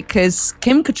interesting because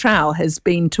Kim Cattrall has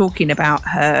been talking about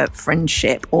her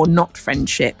friendship or not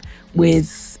friendship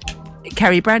with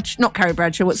not Carrie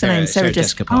Bradshaw, what's her name? Sarah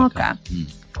Jessica Parker.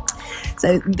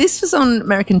 So this was on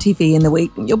American TV in the week.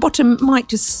 Your bottom might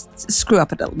just screw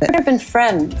up a little bit. We've been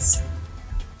friends.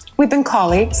 We've been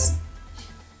colleagues.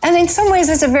 And in some ways,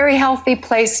 it's a very healthy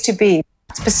place to be.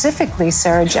 Specifically,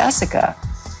 Sarah Jessica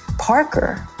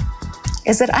Parker,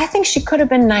 is that I think she could have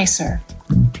been nicer.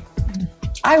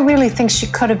 I really think she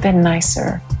could have been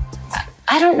nicer.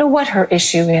 I don't know what her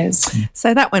issue is.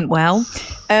 So that went well.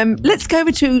 Let's go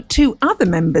over to two other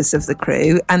members of the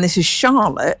crew. And this is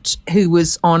Charlotte, who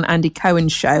was on Andy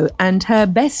Cohen's show. And her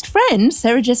best friend,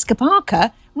 Sarah Jessica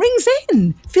Parker, rings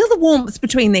in. Feel the warmth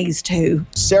between these two.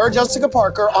 Sarah Jessica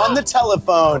Parker on the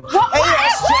telephone. Hey,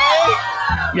 SJ!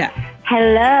 Yeah.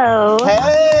 Hello.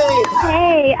 Hey.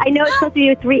 Hey. I know it's supposed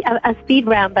to be a speed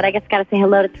round, but I guess got to say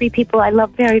hello to three people I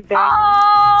love very, very much.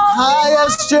 Hi,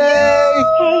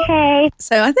 SJ. Hey.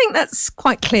 So I think that's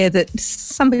quite clear that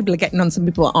some people are getting on, some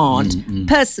people aren't.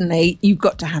 Personally, you've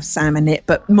got to have Sam in it,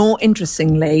 but more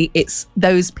interestingly, it's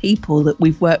those people that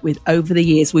we've worked with over the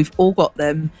years. We've all got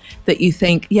them that you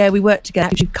think, yeah, we work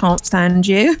together. You can't stand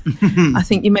you. I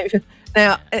think you make me feel.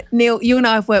 Now, Neil, you and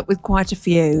I have worked with quite a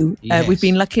few. Yes. We've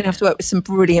been lucky enough to work with some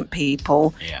brilliant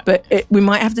people. Yeah. But we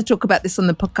might have to talk about this on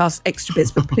the podcast extra bits,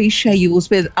 but please share yours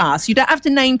with us. You don't have to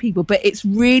name people, but it's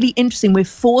really interesting. We're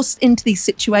forced into these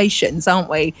situations, aren't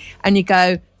we? And you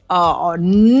go, oh,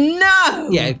 no.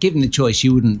 Yeah, given the choice,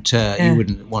 you wouldn't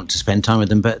want to spend time with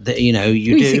them, but you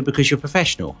do because you're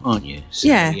professional, aren't you? So,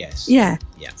 yeah. Yes. Yeah.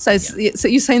 So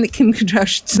you're saying that Kim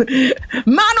Cattrall,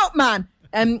 man up, man.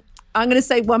 I'm going to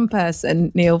say one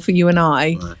person, Neil, for you and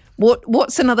I. Right.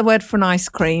 What's another word for an ice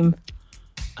cream?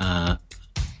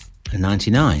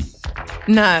 99.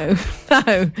 No.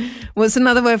 What's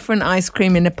another word for an ice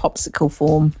cream in a popsicle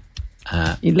form?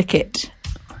 You lick it.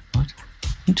 What?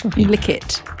 You lick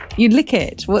it. You lick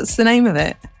it. What's the name of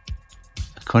it?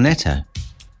 Cornetto.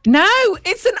 No,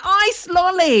 it's an ice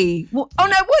lolly. Oh no,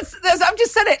 I've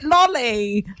just said it,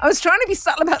 lolly. I was trying to be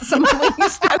subtle about something when you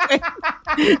started.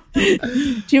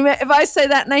 Do you remember, if I say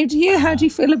that name to you, how do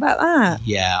you feel about that?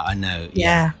 Yeah, I know.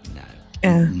 Yeah.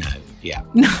 No. Yeah.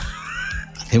 No.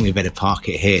 I think we better park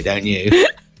it here, don't you?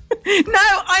 No,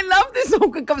 I love this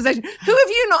awkward conversation. Who have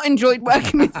you not enjoyed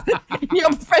working with in your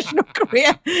professional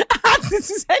career? This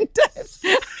is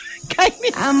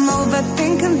I'm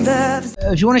overthinking love.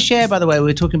 Do you want to share, by the way,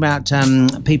 we're talking about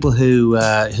people who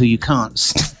you can't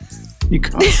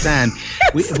stand.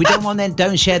 we don't want them,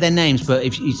 don't share their names, but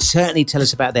if you certainly tell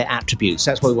us about their attributes.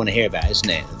 That's what we want to hear about, isn't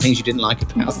it? The things you didn't like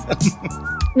about them.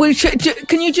 Well,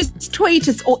 can you just tweet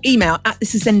us or email at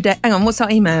this is Ndebs? Hang on, what's our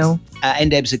email?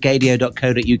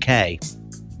 ndebs@gadio.co.uk.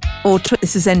 Or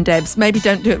this is Ndebs. Maybe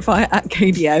don't do it via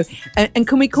 @Gadio. And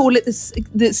can we call it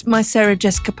this my Sarah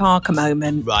Jessica Parker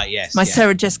moment? Right. Yes. My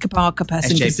Sarah Jessica Parker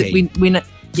person. SJP. We know,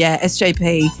 yeah,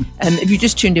 SJP. If you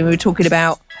just tuned in, we were talking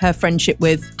about her friendship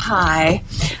with. Hi,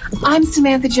 I'm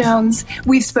Samantha Jones.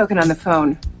 We've spoken on the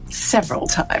phone several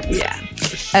times. Yeah.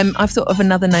 I've thought of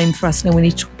another name for us now. We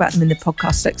need to talk about them in the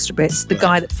podcast extra bits. The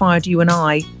guy that fired you and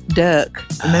I, Dirk.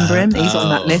 Remember him? He's on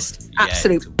that list. Yeah.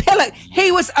 Absolute pillock.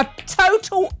 He was a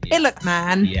total pillock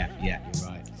man. Yeah, you're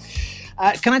right.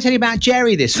 Can I tell you about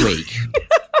Jerry this week?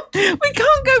 We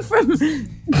can't go from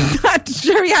that to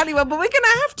Jerry Halliwell, but we're going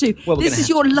to have to. Well, this is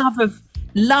your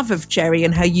love of Jerry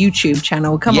and her YouTube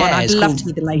channel. Come on, I'd love to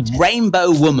hear the latest.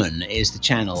 Rainbow Woman is the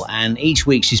channel, and each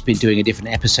week she's been doing a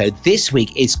different episode. This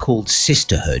week is called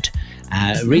Sisterhood.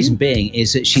 Reason being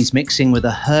is that she's mixing with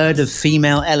a herd of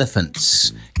female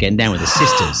elephants, getting down with the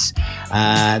sisters.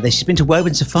 She's been to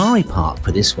Woburn Safari Park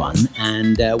for this one,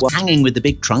 and while hanging with the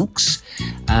big trunks,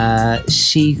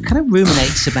 she kind of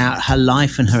ruminates about her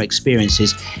life and her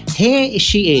experiences. Here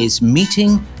she is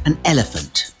meeting an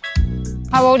elephant.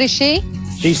 How old is she?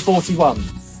 She's 41.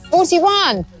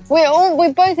 41.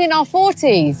 We're both in our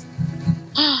 40s.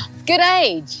 Good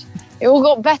age. It all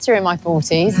got better in my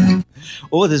 40s.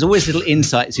 There's always little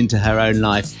insights into her own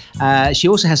life. She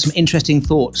also has some interesting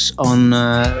thoughts on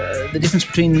the difference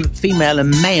between female and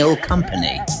male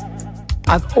company.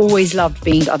 I've always loved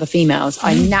being with other females.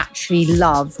 I naturally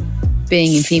love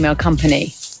being in female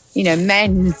company. You know,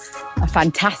 men are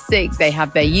fantastic. They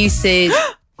have their uses.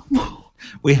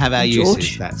 We have our George.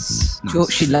 uses. That's nice.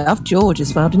 George, she loved George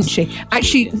as well, didn't she?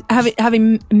 Actually,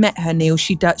 having met her, Neil,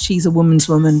 she's a woman's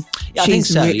woman. Yeah, I think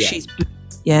so,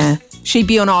 yeah. She'd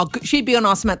be on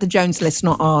our Samantha Jones list,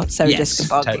 not our Sarah Jessica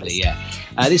Parker totally, list.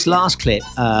 yeah. This last clip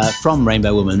from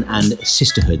Rainbow Woman and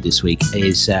sisterhood this week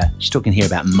is she's talking here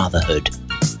about motherhood.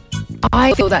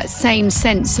 I feel that same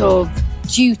sense of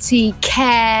duty,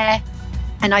 care,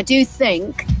 and I do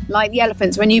think, like the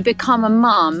elephants, when you become a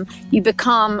mum, you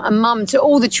become a mum to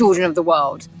all the children of the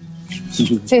world.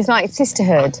 So it's like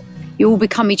sisterhood. You all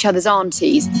become each other's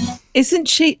aunties. Isn't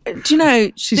she? Do you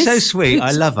know? She's so sweet.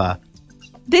 I love her.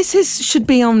 This should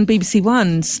be on BBC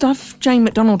One. Stuff Jane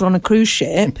McDonald on a cruise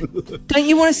ship. Don't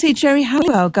you want to see Jerry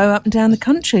Halliwell go up and down the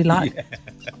country,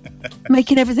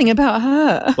 making everything about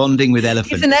her? Bonding with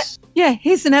elephants.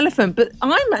 He's an elephant, but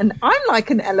I'm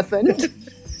like an elephant.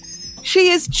 She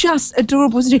is just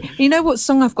adorable. You know what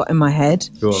song I've got in my head?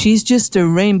 She's just a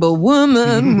rainbow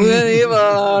woman with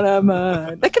a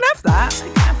man. They can have that.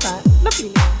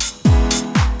 Lovely.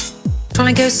 Try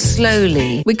and go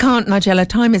slowly. We can't, Nigella.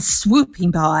 Time is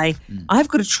swooping by. I've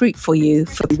got a treat for you,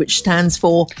 which stands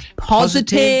for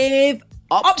Positive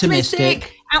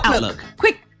Optimistic Outlook.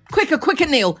 Quicker,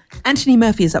 Neil. Anthony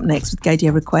Murphy is up next with Gay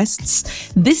Dear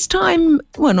Requests. This time,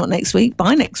 well, not next week,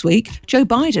 by next week, Joe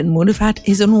Biden would have had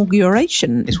his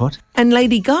inauguration. Is what? And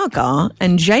Lady Gaga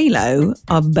and J-Lo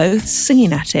are both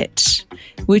singing at it,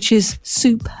 which is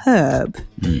superb.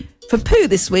 For Pooh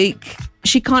this week,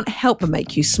 she can't help but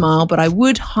make you smile, but I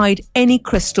would hide any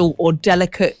crystal or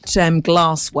delicate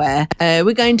glassware.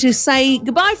 We're going to say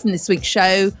goodbye from this week's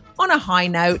show on a high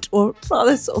note, or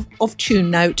rather sort of off-tune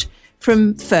note,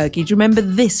 from Fergie. Do you remember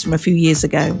this from a few years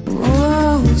ago?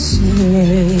 Oh,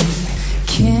 say,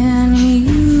 can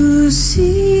you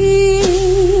see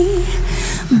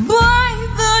by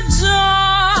the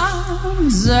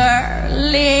dawn's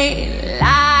early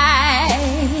light?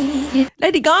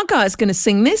 Lady Gaga is going to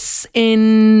sing this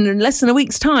in less than a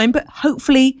week's time, but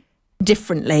hopefully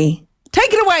differently.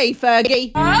 Take it away,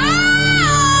 Fergie. Oh,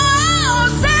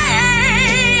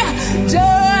 say,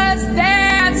 does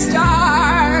that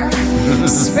star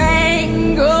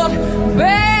spangled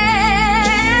banner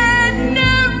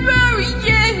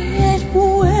yet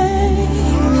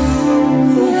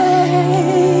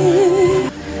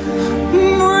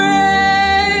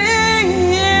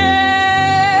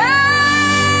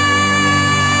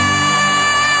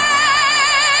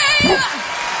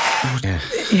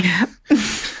Yeah.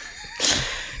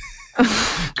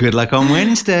 Good luck on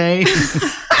Wednesday.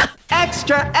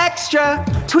 Extra, extra,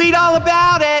 tweet all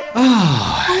about it.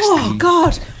 Oh,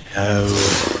 God. Oh,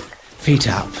 feet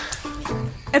up.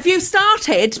 Have you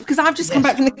started? Because I've just come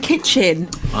back from the kitchen.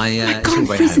 God, I'm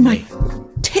freezing my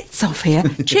tits off here.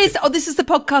 Cheers. Oh, this is the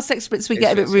podcast experts. We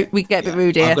get a bit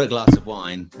rude here. I've got a glass of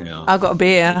wine. Yeah. I've got a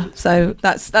beer, so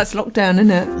that's lockdown,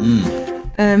 isn't it?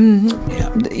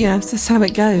 Yeah, that's how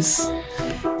it goes.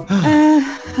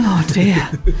 Oh dear.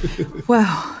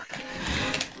 Well,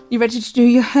 you ready to do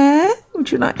your hair?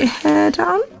 Would you like your hair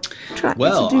done?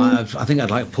 I think I'd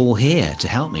like Paul here to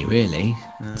help me, really.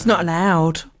 It's not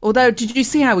allowed. Although, did you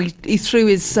see how he threw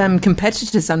his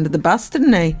competitors under the bus,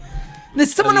 didn't he?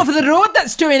 There's someone over the road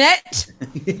that's doing it.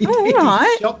 All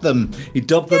right. He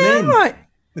dobbed them in. Right.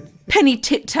 Penny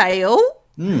Tiptail.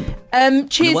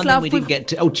 Cheers, one love. thing we didn't get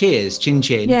to. Oh, cheers, chin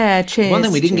chin. Yeah, cheers. One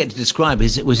thing we didn't get to describe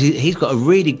was he's got a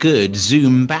really good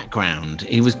Zoom background.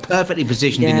 He was perfectly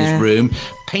positioned in his room,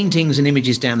 paintings and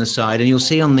images down the side, and you'll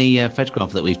see on the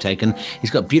photograph that we've taken,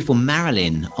 he's got beautiful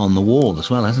Marilyn on the wall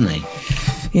as well, hasn't he?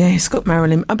 Yeah, he's got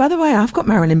Marilyn. Oh, by the way, I've got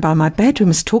Marilyn by my bed. We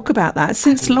must talk about that.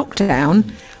 Since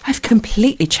lockdown, I've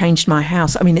completely changed my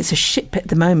house. I mean, it's a shit pit at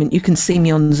the moment. You can see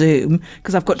me on Zoom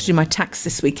because I've got to do my tax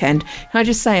this weekend. Can I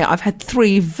just say, I've had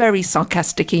 3 very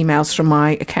sarcastic emails from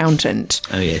my accountant.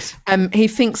 Oh, yes. He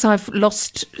thinks I've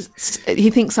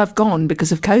gone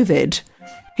because of COVID.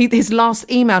 His last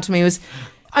email to me was,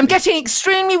 I'm getting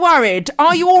extremely worried.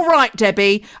 Are you all right,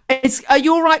 Debbie? Are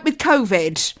you all right with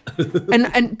COVID?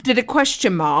 and did a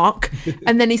question mark.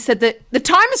 And then he said that the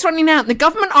time is running out and the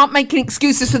government aren't making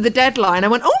excuses for the deadline. I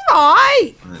went, all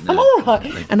right. I'm all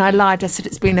right. And I lied. I said,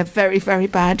 it's been a very, very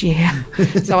bad year.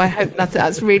 So I hope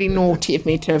that's really naughty of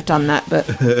me to have done that. But,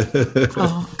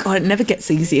 oh, God, it never gets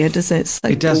easier, does it? So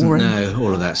it doesn't boring. know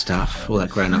all of that stuff, all that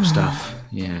grown-up stuff.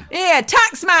 Yeah. Yeah,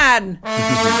 taxman!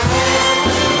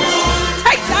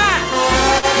 Take that!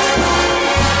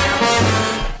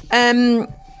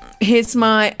 Here's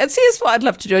what I'd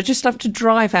love to do. I'd just love to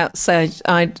drive outside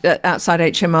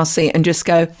HMRC and just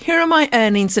go, here are my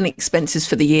earnings and expenses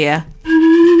for the year.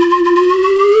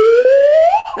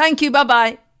 Thank you,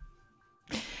 bye-bye.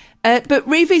 But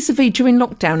vis-a-vis during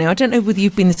lockdown now, I don't know whether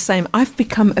you've been the same. I've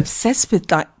become obsessed with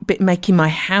making my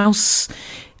house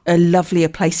a lovelier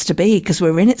place to be because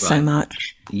we're in it so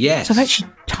much. Yes. So I've actually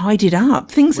tidied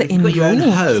up. Things are in your own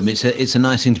home. It's a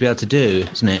nice thing to be able to do,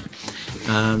 isn't it?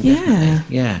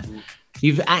 Yeah.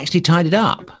 You've actually tidied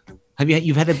up. Have you?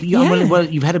 You've had a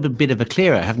you've had a bit of a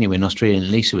clear out, haven't you? When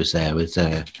Australian Lisa was there with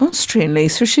Austrian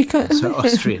Lisa.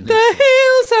 Austrian Lisa. The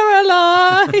hills are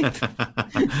alive.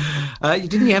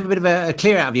 Didn't you have a bit of a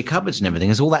clear out of your cupboards and everything?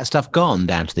 Has all that stuff gone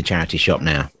down to the charity shop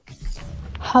now?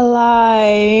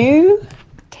 Hello.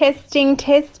 Testing.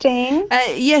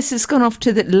 Yes, it's gone off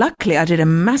to the. Luckily, I did a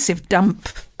massive dump.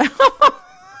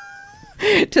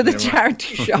 To the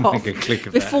charity shop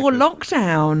before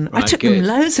lockdown. Right, I took them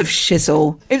loads of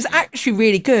shizzle. It was actually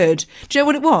really good. Do you know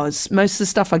what it was? Most of the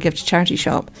stuff I give to charity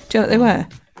shop. Do you know what they were?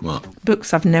 What?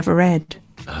 Books I've never read.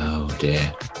 Oh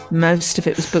dear. Most of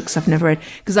it was books I've never read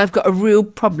because I've got a real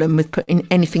problem with putting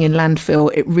anything in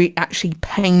landfill. It actually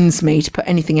pains me to put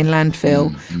anything in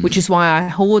landfill, which is why I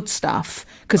hoard stuff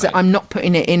because I'm not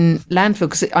putting it in landfill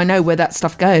because I know where that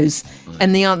stuff goes.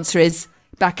 And the answer is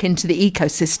back into the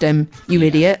ecosystem, you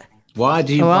idiot. Why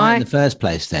do you buy it in the first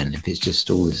place then, if it's just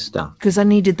all this stuff? Because I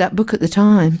needed that book at the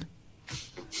time. I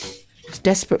was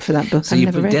desperate for that book. So I you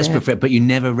never were read desperate it. for it, but you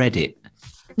never read it.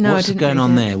 No, What's I didn't going read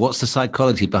on it. there? What's the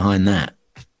psychology behind that?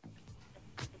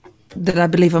 That I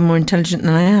believe I'm more intelligent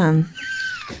than I am.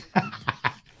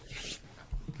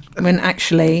 When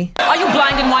actually... Are you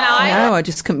blind in one eye? No, I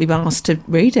just couldn't be asked to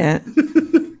read it.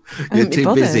 You're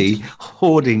too busy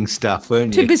hoarding stuff,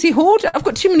 weren't you? Too busy hoarding. I've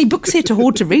got too many books here to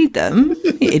hoard to read them.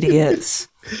 You idiots.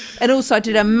 And also I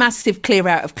did a massive clear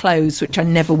out of clothes, which I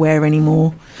never wear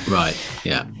anymore. Right,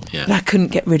 yeah. And I couldn't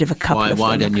get rid of a couple of them.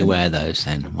 Why don't you wear those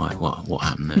then? What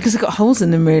happened there? Because I've got holes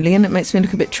in them, really, and it makes me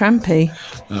look a bit trampy.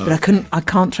 Oh. But I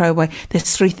can't throw away.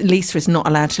 There's three. Lisa is not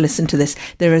allowed to listen to this.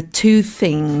 There are two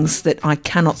things that I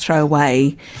cannot throw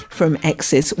away from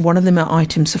exes. One of them are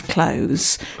items of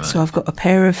clothes. Right. So I've got a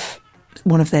pair of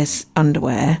one of their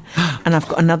underwear, and I've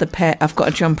got another pair. I've got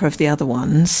a jumper of the other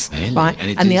ones. Really? Right,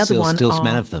 And the other one still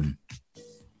smell of them.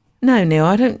 No, Neil,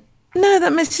 I don't. No,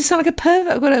 that makes me sound like a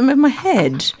pervert. I've got them in my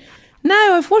head.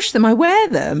 No, I've washed them. I wear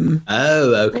them.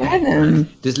 Oh, okay. I wear them.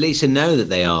 Does Lisa know that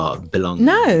they belong?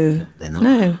 No. They're not.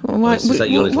 No. Why, it's like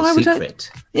your little secret.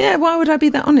 Why would I be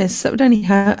that honest? That would only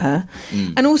hurt her.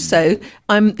 And also,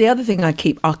 the other thing I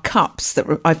keep are cups that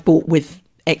I've bought with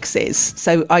exes.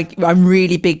 So I'm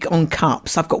really big on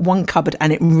cups. I've got one cupboard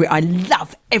and I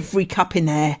love every cup in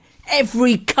there.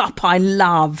 Every cup I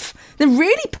love. They're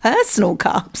really personal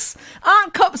cups.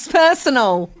 Aren't cups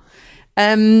personal?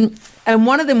 And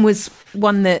one of them was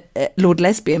one that Lord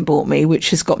Lesbian bought me, which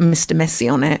has got Mr. Messy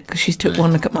on it, because she took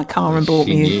one look at my car and bought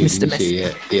me Mr.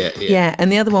 Messy. Yeah,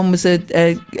 and the other one was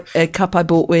a cup I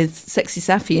bought with Sexy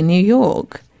Safi in New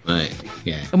York. Right,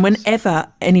 yeah. And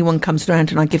whenever anyone comes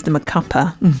around and I give them a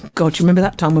cuppa, God, do you remember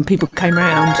that time when people came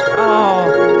round?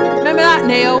 Oh, remember that,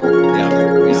 Neil?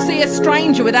 Yeah. You see a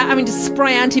stranger without having to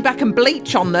spray anti-bac and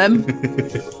bleach on them.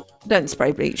 Don't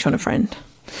spray bleach on a friend.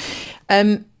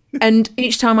 And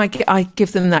each time I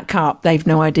give them that cup, they've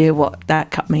no idea what that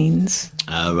cup means.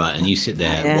 Oh, right. And you sit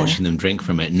there watching them drink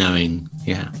from it, knowing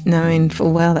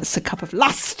full well that's a cup of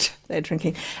lust they're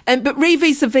drinking. But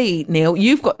vis-a-vis, Neil,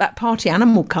 you've got that party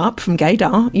animal cup from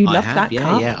Gaydar. You love that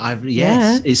cup.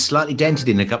 Yeah. It's slightly dented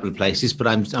in a couple of places, but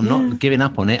I'm not giving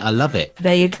up on it. I love it.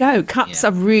 There you go. Cups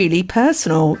are really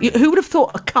personal. Who would have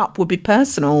thought a cup would be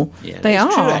personal? Yeah, they are.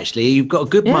 True, actually. You've got a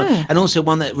good mug, and also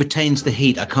one that retains the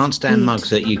heat. I can't stand mugs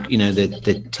that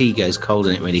the tea goes cold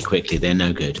in it really quickly. They're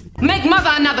no good. Make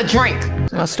mother another drink.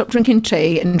 I'll stop drinking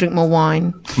tea and drink more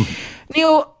wine.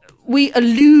 Neil, we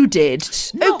alluded.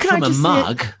 Not from a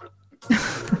mug.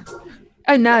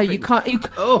 Oh no, you can't.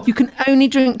 You can only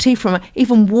drink tea from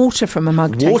even water from a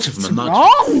mug. Water from a mug.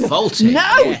 Wrong. Faulty.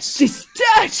 No, yes. this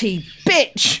dirty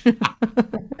bitch.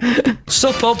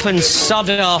 Sup up and sod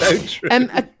off.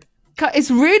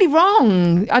 It's really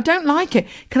wrong. I don't like it.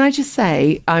 Can I just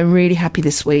say, I'm really happy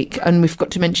this week, and we've got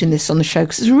to mention this on the show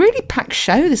because it's a really packed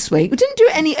show this week. We didn't do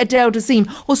any Adele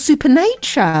Dazeem or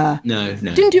Supernature. No.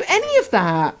 Didn't do any of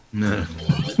that. No.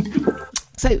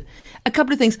 So, a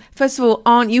couple of things. First of all,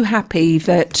 aren't you happy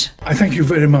that... I thank you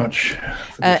very much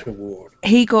for this award.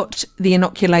 He got the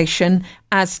inoculation,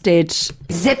 as did...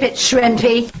 Zip it,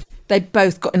 Shrimpy. They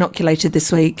both got inoculated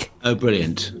this week. Oh,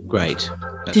 brilliant. Great.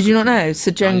 Did you not know?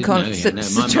 Sir Joan Collins.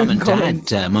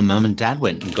 My mum and dad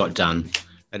went and got done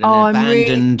at an I'm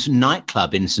abandoned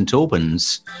nightclub in St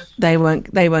Albans. They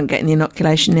weren't getting the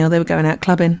inoculation, Neil. They were going out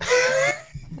clubbing.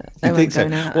 I think so.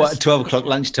 What, 12 o'clock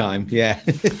lunchtime? Yeah.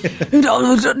 We're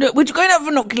going out for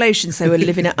inoculations. They were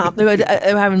living it up. They were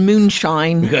having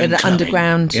moonshine at the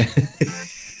underground. Yeah.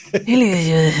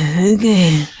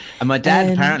 Okay. And my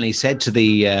dad apparently said to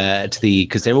the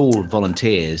because they're all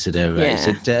volunteers that are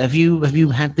said, have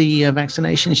you had the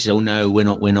vaccination? She said, oh no, we're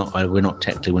not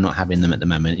technically, we're not having them at the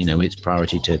moment. You know, it's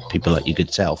priority to people like your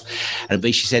good self.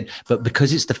 But she said, but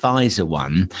because it's the Pfizer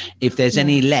one, if there's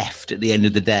any left at the end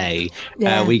of the day,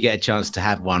 we get a chance to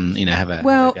have one. You know, have a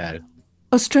go.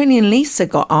 Australian Lisa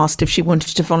got asked if she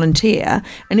wanted to volunteer,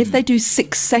 and if they do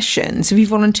 6 sessions, if you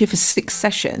volunteer for 6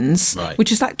 sessions,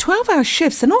 which is like 12-hour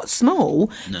shifts, they're not small,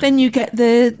 then you get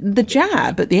the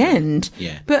jab at the end.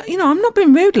 Yeah. But, you know, I'm not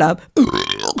being rude, love.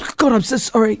 God, I'm so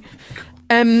sorry.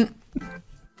 Look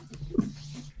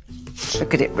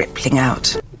at it rippling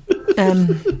out. What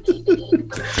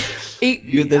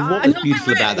was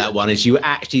beautiful about that one is you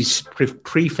actually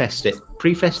prefaced it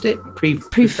by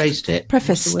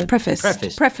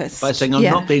saying, I'm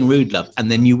not being rude, love,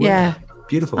 and then you were. Yeah.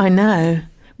 Beautiful. I know.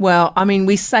 Well, I mean,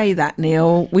 we say that,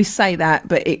 Neil,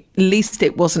 but at least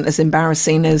it wasn't as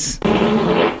embarrassing as...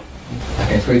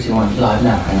 Okay, 3, 2, 1, live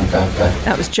now. Hang on, go.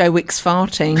 That was Joe Wicks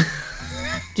farting.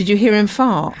 Did you hear him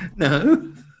fart?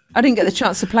 No. I didn't get the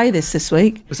chance to play this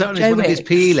week. Was that on one of his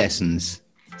PE lessons?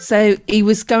 So he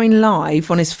was going live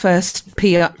on his first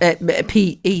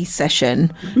PE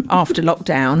session after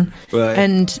lockdown,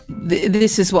 and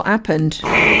this is what happened.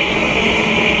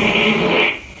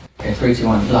 Okay, 3, 2,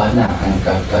 1, live now. Hang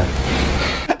on, go.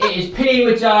 It is PE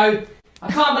with Joe.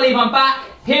 I can't believe I'm back.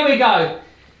 Here we go.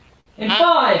 In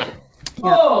 5,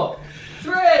 4,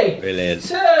 3, Brilliant.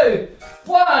 2,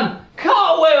 1,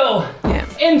 cartwheel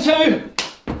into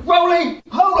rolling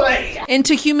holy.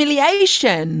 Into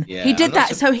humiliation. Yeah, he did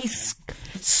that, so he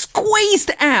squeezed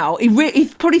out. He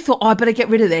probably thought, I better get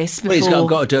rid of this before. Well, he's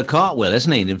got to do a cartwheel,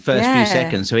 hasn't he, in the first few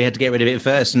seconds, so he had to get rid of it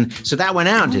first. And so that went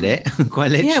out, did it? Quite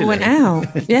literally. Yeah, it went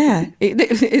out. Yeah.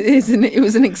 It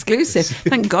was an exclusive.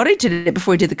 Thank God he did it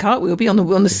before he did the cartwheel. Be on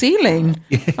the ceiling.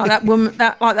 Like that woman,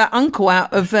 like that uncle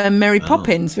out of Mary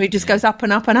Poppins, where he just goes up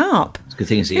and up and up. It's a good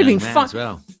thing it's a young man as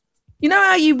well. You know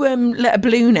how you let a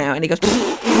balloon out and he goes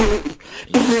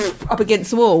up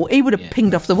against the wall? He would have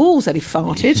pinged off the walls had he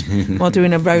farted while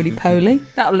doing a roly-poly.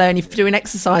 That'll learn you for doing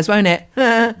exercise, won't it?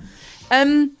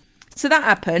 So that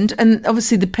happened, and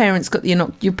obviously your parents got the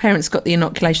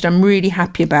inoculation. I'm really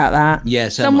happy about that.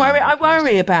 Yes, I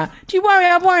worry about. Do you worry?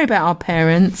 I worry about our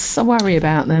parents. I worry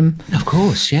about them. Of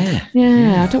course, yeah.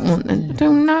 Yeah, I don't want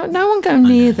them. No one go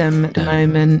near them at the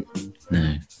moment.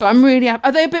 No. But I'm really happy.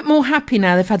 Are they a bit more happy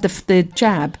now they've had the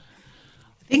jab?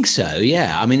 I think so,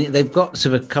 yeah. I mean, they've got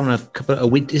sort of a couple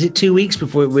of weeks. Is it 2 weeks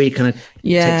before it really kind of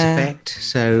takes effect?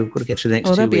 So we've got to get through the next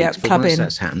 2 they'll weeks. Be out clubbing. Once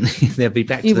that's happened, they'll be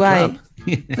back to the club.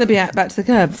 They'll be back to the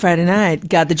club Friday night.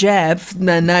 Got the jab,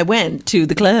 and I went to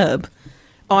the club.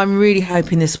 Oh, I'm really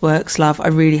hoping this works, love. I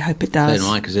really hope it does. So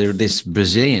do I, because there's this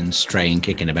Brazilian strain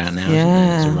kicking about now.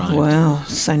 Yeah, isn't it? It's arrived. Well,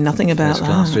 say nothing about First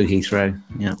class through Heathrow.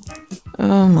 Yeah.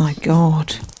 Oh my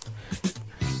God.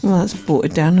 Well, that's brought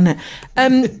it down, isn't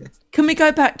it? Can we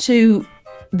go back to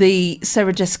the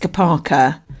Sarah Jessica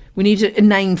Parker? We need a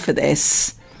name for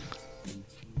this.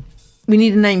 We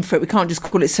need a name for it. We can't just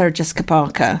call it Sarah Jessica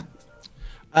Parker.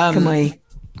 Can we?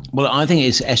 Well, I think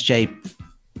it's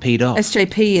SJP'd off.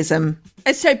 SJPism.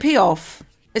 SJP off.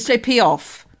 SJP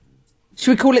off.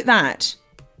 Should we call it that?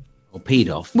 Or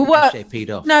peed off. Well, what? SJP'd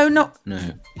off. No, not.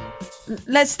 No.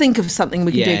 Let's think of something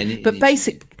we can do. But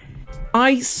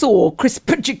I saw Chris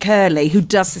Bridget Curley, who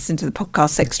does listen to the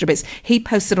podcast Extra Bits. He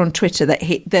posted on Twitter that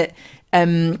he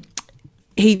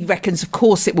reckons, of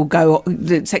course, it will go.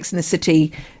 The Sex and the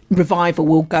City revival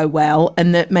will go well,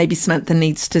 and that maybe Samantha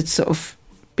needs to sort of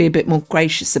be a bit more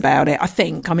gracious about it. I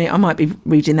think. I mean, I might be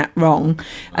reading that wrong.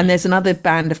 And there's another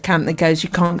band of camp that goes, you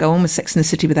can't go on with Sex and the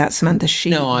City without Samantha.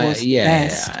 She was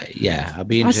best. Yeah. I'll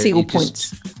be. I see all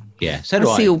points. Yeah, so do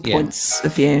I. I see all points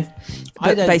of view.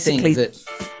 I don't think that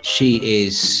she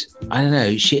is. I don't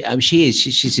know.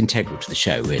 She's integral to the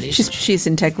show, really. She's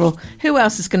integral. Who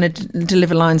else is going to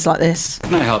deliver lines like this?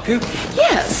 Can I help you?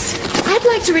 Yes. I'd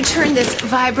like to return this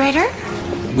vibrator.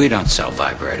 We don't sell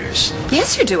vibrators.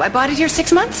 Yes, you do. I bought it here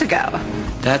 6 months ago.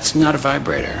 That's not a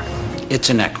vibrator.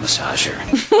 It's a neck massager.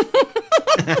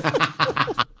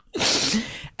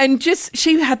 And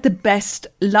she had the best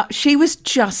luck.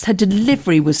 Her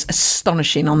delivery was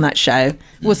astonishing on that show,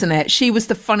 wasn't it? She was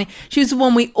the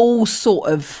one we all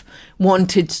sort of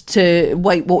wanted to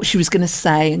wait what she was going to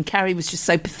say, and Carrie was just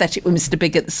so pathetic with Mr.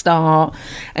 Big at the start,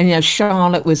 and you know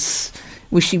Charlotte was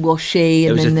wishy-washy.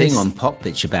 There and was a then thing on Pop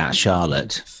Bitch about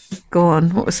Charlotte. Go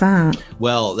on, what was that?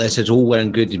 Well, they said all well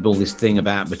and good did all this thing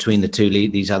about between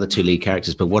these other two lead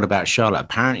characters, but what about Charlotte?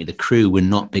 Apparently, the crew were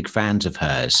not big fans of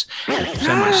hers.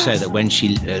 So much so that when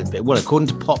she, according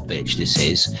to Pop Bitch, this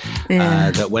is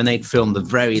that when they filmed the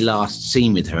very last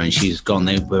scene with her and she was gone,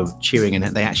 they were cheering and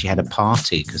they actually had a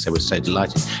party because they were so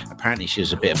delighted. Apparently, she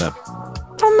was a bit of a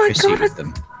prissy with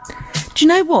them. Do you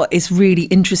know what is really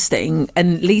interesting?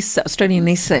 And Australian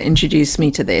Lisa introduced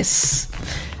me to this.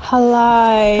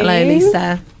 Hello,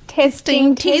 Lisa.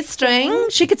 Testing.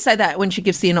 She could say that when she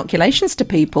gives the inoculations to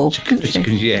people.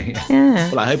 Yeah.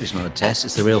 Well, I hope it's not a test.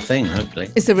 It's the real thing, hopefully.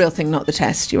 It's the real thing, not the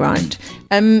test. You're right.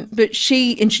 But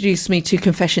she introduced me to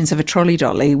Confessions of a Trolley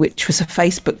Dolly, which was a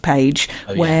Facebook page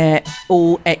where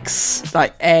all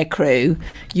air crew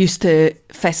used to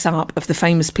fess up of the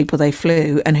famous people they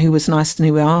flew and who was nice and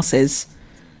who were arses.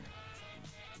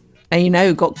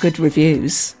 And got good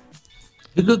reviews.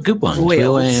 We've got good ones. We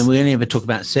only ever talk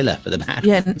about Scylla for the bad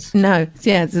ones.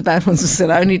 The bad ones are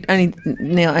Scylla. Only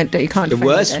Neil, you can't. The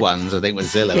worst ones, I think, were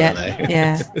Scylla, weren't they?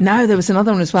 Yeah. No, there was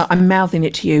another one as well. I'm mouthing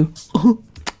it to you.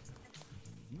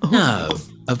 No,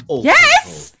 of all.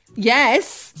 Yes. People.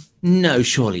 Yes. No,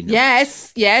 surely not.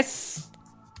 Yes.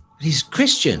 But he's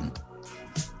Christian.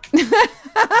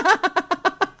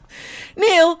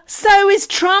 Neil, so is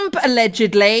Trump,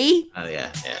 allegedly. Oh,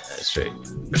 yeah, that's true.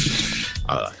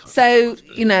 So,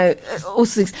 all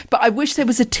things. But I wish there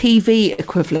was a TV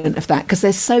equivalent of that because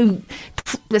they're so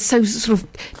sort of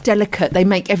delicate. They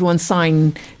make everyone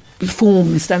sign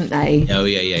forms, don't they? Oh,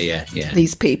 yeah.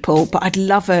 These people. But I'd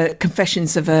love a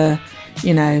Confessions of a,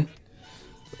 I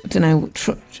don't know,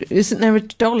 isn't there a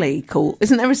dolly called?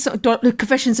 Isn't there a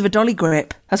Confessions of a Dolly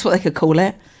Grip? That's what they could call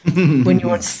it. When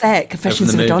you're on set,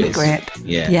 Confessions of a Dolly Grip.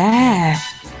 Yeah.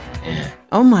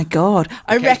 Oh my God!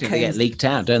 I reckon they get leaked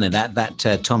out, don't they?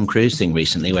 That Tom Cruise thing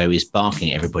recently, where he was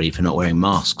barking at everybody for not wearing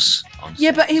masks.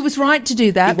 Yeah, but he was right to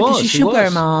do that because you should wear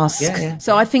a mask. Yeah.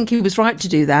 So I think he was right to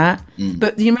do that.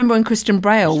 But you remember when Christian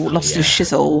Bale lost his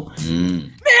shizzle?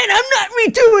 Man, I'm not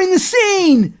redoing the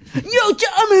scene.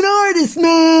 I'm an artist,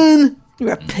 man.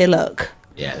 You're a pillock.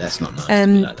 Yeah, that's not nice to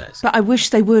be like that. But I wish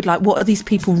they would. Like, what are these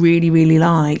people really, really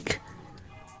like?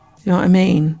 You know what I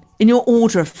mean? In your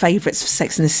order of favourites for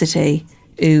Sex and the City,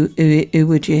 who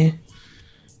would you?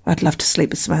 I'd love to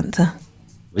sleep with Samantha.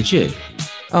 Would you?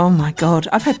 Oh my God,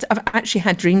 I've actually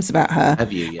had dreams about her.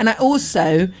 Have you? Yeah. And I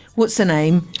also, what's her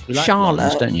name? You like Charlotte.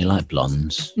 Blondes, don't you like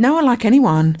blondes? No, I like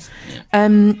anyone. Yeah,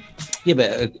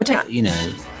 but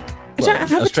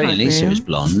Australian Lisa was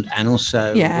blonde, and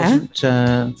also wasn't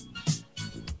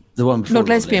the one before Lord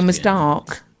Lesbian was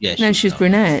dark. Yeah, she was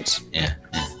brunette. Yeah.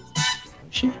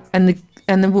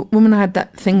 And the woman I had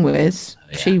that thing with,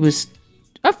 she was.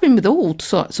 I've been with all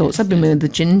sorts. I've been with the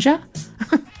ginger.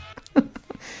 Have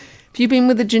you been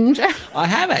with the ginger? I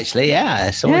have actually. Yeah,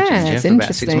 I saw a ginger it's for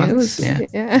about 6 months.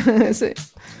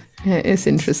 It's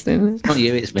interesting. It's not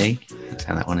you, it's me. That's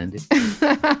how that one ended.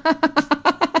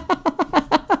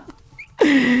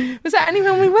 Was that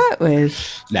anyone we worked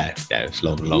with? No, it's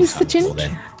long time before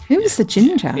then. Who was the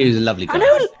ginger? He was a lovely guy.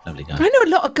 Lovely guy. I know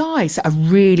a lot of guys that are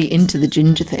really into the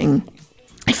ginger thing.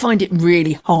 I find it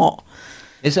really hot.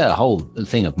 There's a whole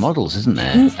thing of models, isn't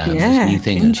there? This new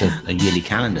thing that's a yearly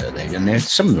calendar, and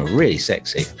some of them are really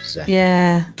sexy. So.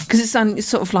 Yeah, because it's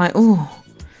sort of like,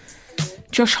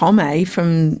 Josh Homme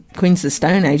from Queens of the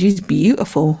Stone Age, he's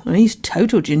beautiful, and he's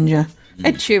total ginger.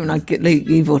 Ed Sheeran I'd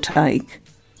leave or take.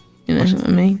 You know what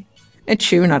I mean? Ed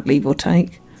Sheeran I'd leave or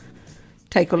take.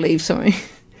 Take or leave, sorry.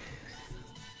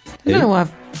 I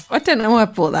don't know why I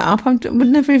brought that up. I would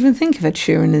never even think of Ed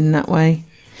Sheeran in that way.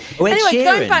 Oh, Ed anyway, Sheeran.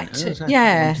 Going back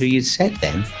to who you said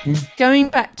then. Going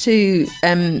back to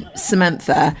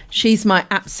Samantha, she's my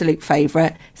absolute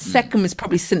favourite. Second was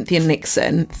probably Cynthia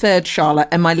Nixon. Third, Charlotte,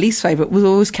 and my least favourite was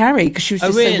always Carrie because she was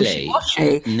just so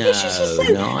wishy-washy. No,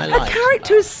 I like her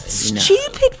character is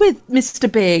stupid with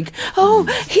Mr. Big. Oh,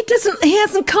 he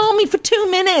hasn't calmed me for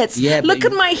 2 minutes. Yeah, look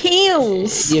at my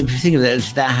heels. Yeah, if you think of that,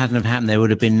 if that hadn't have happened, there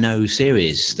would have been no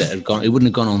series that had gone. It wouldn't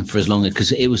have gone on for as long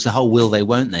because it was the whole will they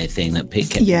won't they thing that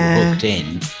kept hooked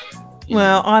in.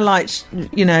 Well, I liked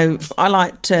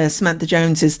Samantha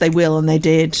Jones's They Will and They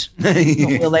Did. Not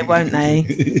will they, won't they?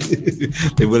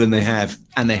 They will and they have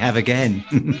again.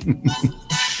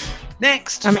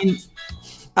 Next. I mean,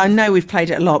 I know we've played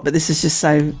it a lot, but this is just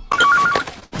so...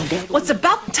 Well, it's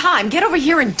about time. Get over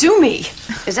here and do me.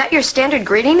 Is that your standard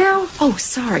greeting now? Oh,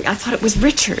 sorry. I thought it was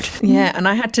Richard. Yeah, and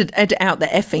I had to edit out the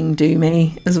effing do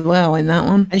me as well in that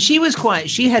one. And she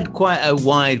had quite a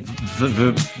wide,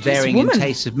 varying in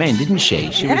tastes of men, didn't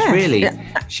she? She was really,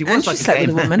 she was like a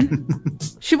gay man.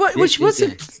 She was, which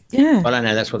was, yeah. Well, I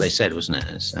know that's what they said, wasn't it?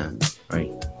 It's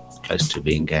very close to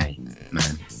being gay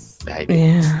man behaviour.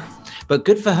 Yeah. But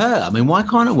good for her. I mean, why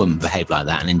can't a woman behave like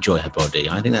that and enjoy her body?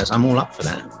 I think I'm all up for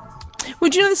that.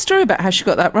 Well, do you know the story about how she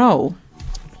got that role?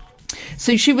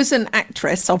 So she was an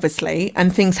actress, obviously,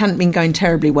 and things hadn't been going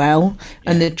terribly well,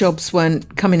 and the jobs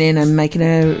weren't coming in and making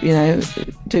her,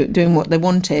 doing what they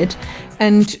wanted.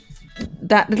 And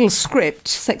that little script,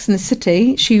 Sex and the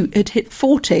City, she had hit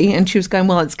 40, and she was going,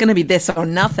 well, it's going to be this or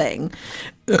nothing.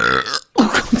 Oh,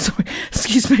 God, sorry.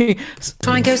 Excuse me.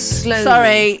 Try and go slowly.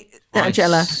 Sorry,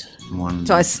 Angela.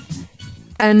 Twice.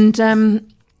 And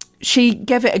she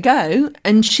gave it a go,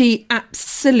 and she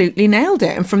absolutely nailed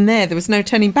it. And from there was no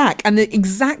turning back. And the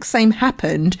exact same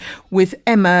happened with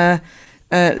Emma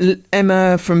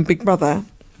from Big Brother.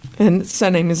 And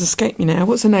surname has escaped me now.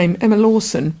 What's her name? Emma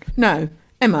Lawson? No,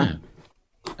 Emma.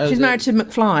 Oh, she's married to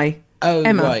McFly. Oh,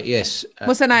 Emma. right, yes.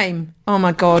 What's her name? Oh,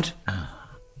 my God.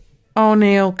 Oh,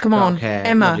 Neil, come on. Hair,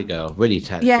 Emma. Lovely girl. Really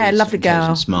talented. Yeah, lovely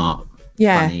girl. Smart.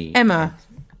 Yeah, funny. Emma.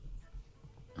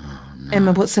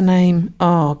 Emma, what's her name?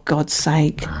 Oh, God's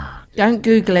sake. Don't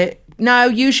Google it. No,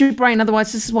 use your brain.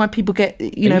 Otherwise, this is why people get,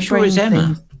 brain sure it's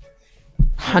Emma?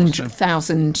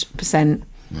 100,000%.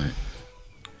 Right.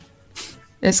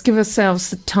 Let's give ourselves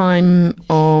the time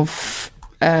of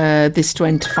this to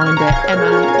end to find it. Emma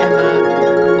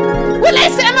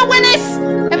Willis!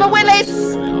 Emma Willis!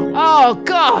 Oh,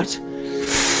 God.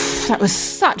 That was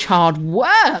such hard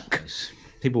work.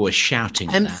 People were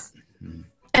shouting at that.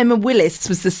 Emma Willis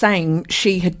was the same.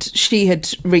 She had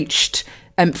reached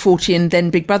 40, and then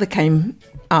Big Brother came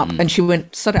up, and she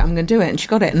went, "Sod it, I'm going to do it," and she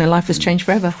got it, and her life has changed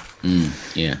forever.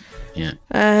 Yeah.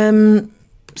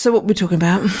 So what we're talking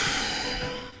about?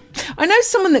 I know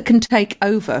someone that can take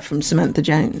over from Samantha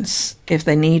Jones if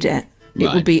they need it. It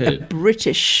Right, would be who? a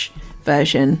British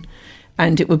version,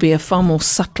 and it would be a far more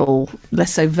subtle,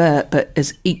 less overt, but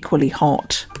as equally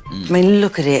hot. I mean,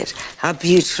 look at it. How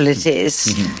beautiful it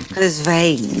is. Those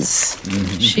veins.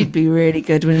 She'd be really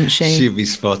good, wouldn't she? She'd be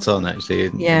spot on, actually.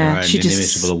 In her own she'd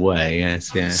inimitable way.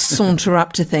 Yes, yeah. saunter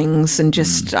up to things and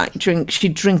just drink.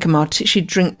 She'd drink she'd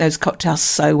drink those cocktails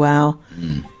so well.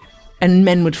 And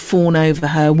men would fawn over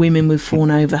her, women would fawn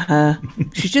over her.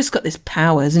 She's just got this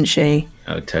power, isn't she?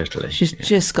 Oh, totally. She's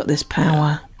just got this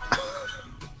power.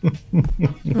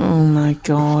 Oh, my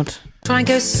God. Try and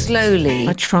go slowly.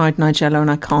 I tried, Nigella,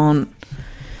 and I can't.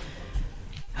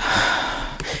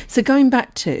 So going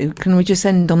back to, can we just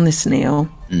end on this, Neil?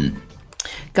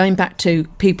 Going back to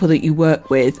people that you work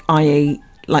with, i.e.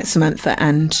 like Samantha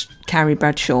and Carrie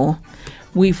Bradshaw,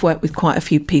 we've worked with quite a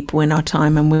few people in our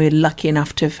time, and we're lucky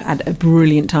enough to have had a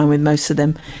brilliant time with most of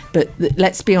them. But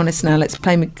let's be honest now, let's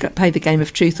play the game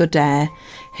of truth or dare.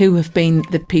 Who have been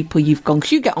the people you've gone,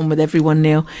 because you get on with everyone,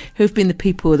 Neil, who have been the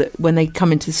people that when they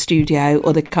come into the studio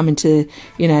or they come into,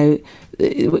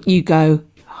 you go,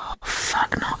 oh,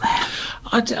 fuck, not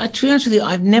them. To be honest with you,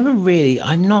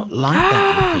 I'm not like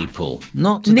that with people.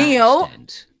 Not to Neil, that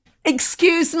extent.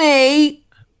 Excuse me,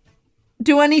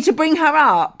 do I need to bring her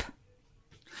up?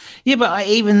 Yeah, but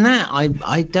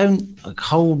I don't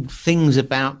hold things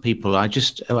about people. I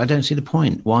don't see the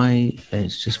point. Why?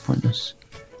 It's just pointless.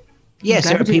 Yes,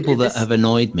 there are people that have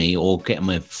annoyed me or get on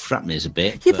my frapness a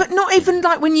bit. Yeah, but not even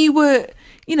like when you were,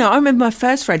 I remember my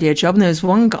first radio job, and there was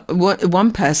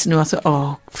one person who I thought,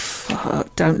 oh,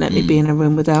 fuck, don't let me be in a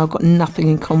room with her. I've got nothing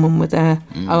in common with her.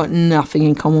 I've got nothing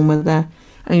in common with her.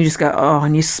 And you just go, oh,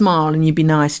 and you smile and you be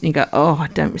nice, and you go, oh, I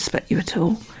don't respect you at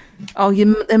all. Oh,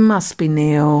 there must be,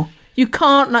 Neil. You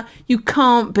can't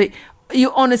be.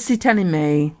 You're honestly telling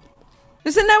me.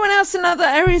 Is there no one else in other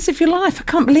areas of your life? I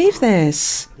can't believe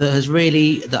this.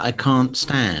 That I can't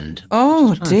stand.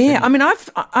 Oh dear! I mean, I've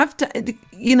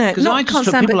because I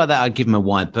just for people like that, I give them a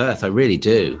wide berth. I really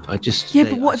do.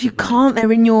 But what if you can't?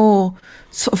 They're in your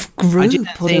sort of group. I did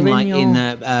that thing like in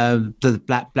the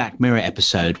Black Mirror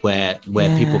episode where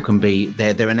people can be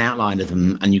they're an outline of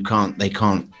them, and they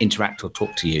can't interact or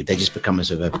talk to you. They just become a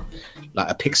sort of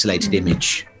a pixelated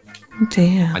image. Oh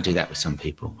dear! I do that with some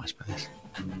people, I suppose.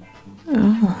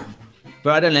 Oh.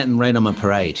 But I don't let them rain on my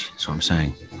parade. That's what I'm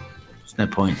saying. There's no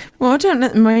point. Well, I don't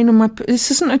let them rain on my... This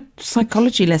isn't a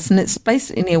psychology lesson. It's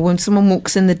basically when someone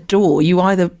walks in the door, you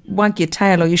either wag your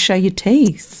tail or you show your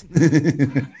teeth.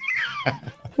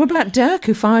 What about Dirk,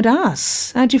 who fired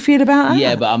us? How do you feel about that?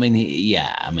 Yeah, but I mean,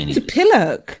 he's a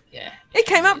pillock. Yeah. He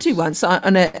came up to you once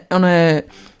on a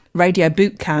Radio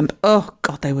Boot Camp. Oh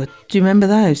God, they were. Do you remember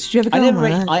those? Did you ever go on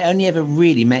one of those? I only ever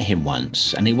really met him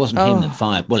once, and it wasn't him that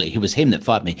fired. Well, it was him that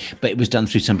fired me, but it was done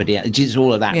through somebody else. It's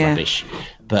all of that rubbish.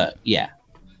 But yeah,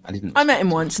 I didn't. I met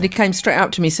him once, and he came straight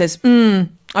up to me. Says,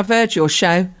 "I've heard your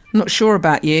show. I'm not sure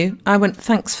about you." I went,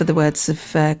 "Thanks for the words of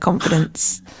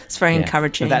confidence. It's very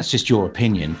encouraging." But that's just your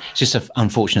opinion. It's just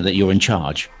unfortunate that you're in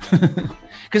charge,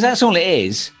 because that's all it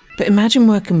is. But imagine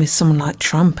working with someone like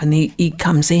Trump, and he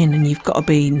comes in, and you've got to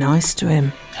be nice to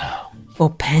him. Or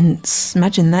Pence.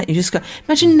 Imagine that. You just got.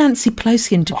 Imagine Nancy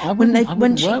Pelosi and I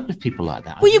wouldn't work with people like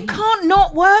that. Well, you can't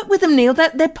not work with them, Neil.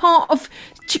 They're part of.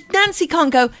 Nancy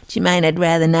can't go. Do you mind? I'd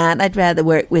rather not. I'd rather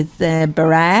work with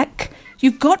Barack.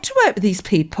 You've got to work with these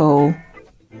people.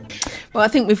 Well, I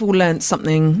think we've all learnt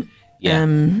something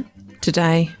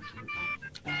today.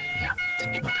 Yeah, I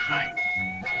think you might be right.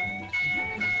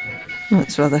 Well,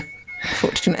 it's rather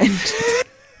fortunate end.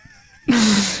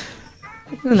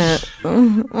 No.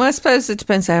 Well, I suppose it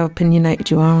depends how opinionated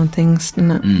you are on things,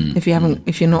 doesn't it? If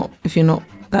you're not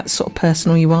that sort of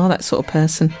person, or you are that sort of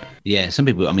person. Yeah, some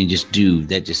people, I mean, just do.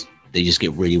 They just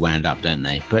get really wound up, don't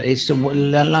they? But it's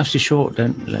life's too short,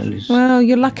 don't. Well,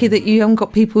 you're lucky that you haven't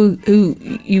got people who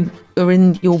you are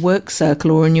in your work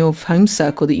circle or in your home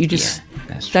circle that you just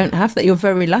don't have that. You're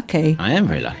very lucky. I am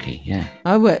very lucky. Yeah.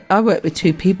 I work with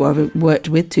two people. I've worked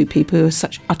with two people who are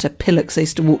such utter pillocks. They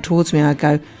used to walk towards me.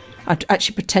 I'd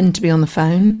actually pretend to be on the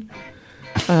phone.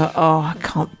 I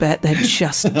can't bet they're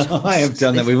just. I have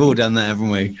done that. We've all done that, haven't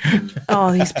we?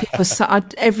 Oh, these people are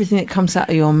everything that comes out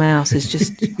of your mouth is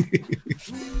just.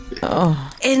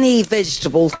 Any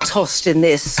vegetable tossed in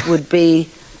this would be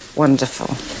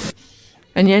wonderful.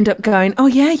 And you end up going, oh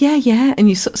yeah, and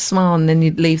you sort of smile, and then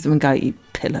you leave them and go, you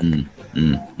pillock.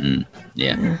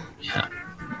 Yeah.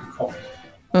 Oh,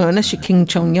 unless you're King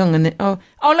Chong Yong, and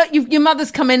look, your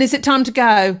mother's come in. Is it time to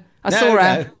go? I saw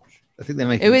her. No. I think they're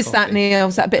making. Who is that, Neil?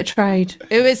 Is that a bit of trade?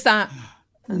 Who is that?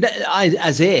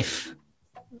 As if.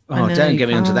 Oh, don't get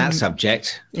me onto that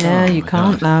subject. Yeah, you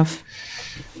can't, love.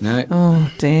 No.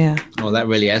 Oh dear. Oh, that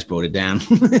really has brought it down.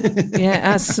 Yeah,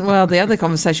 as well. The other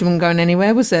conversation wasn't going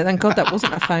anywhere, was it? Thank God that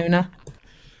wasn't a phoner.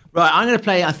 Right, I'm going to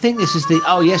play. I think this is the.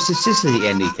 Oh yes, this is the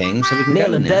ending thing. So we can Neil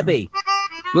go and now. Debbie.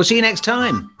 We'll see you next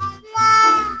time.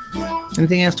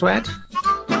 Anything else to add?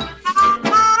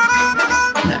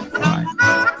 No. Right.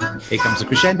 Here comes the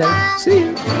crescendo. See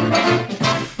you.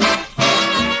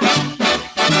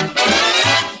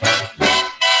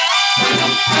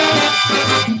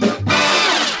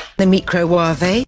 The microwave.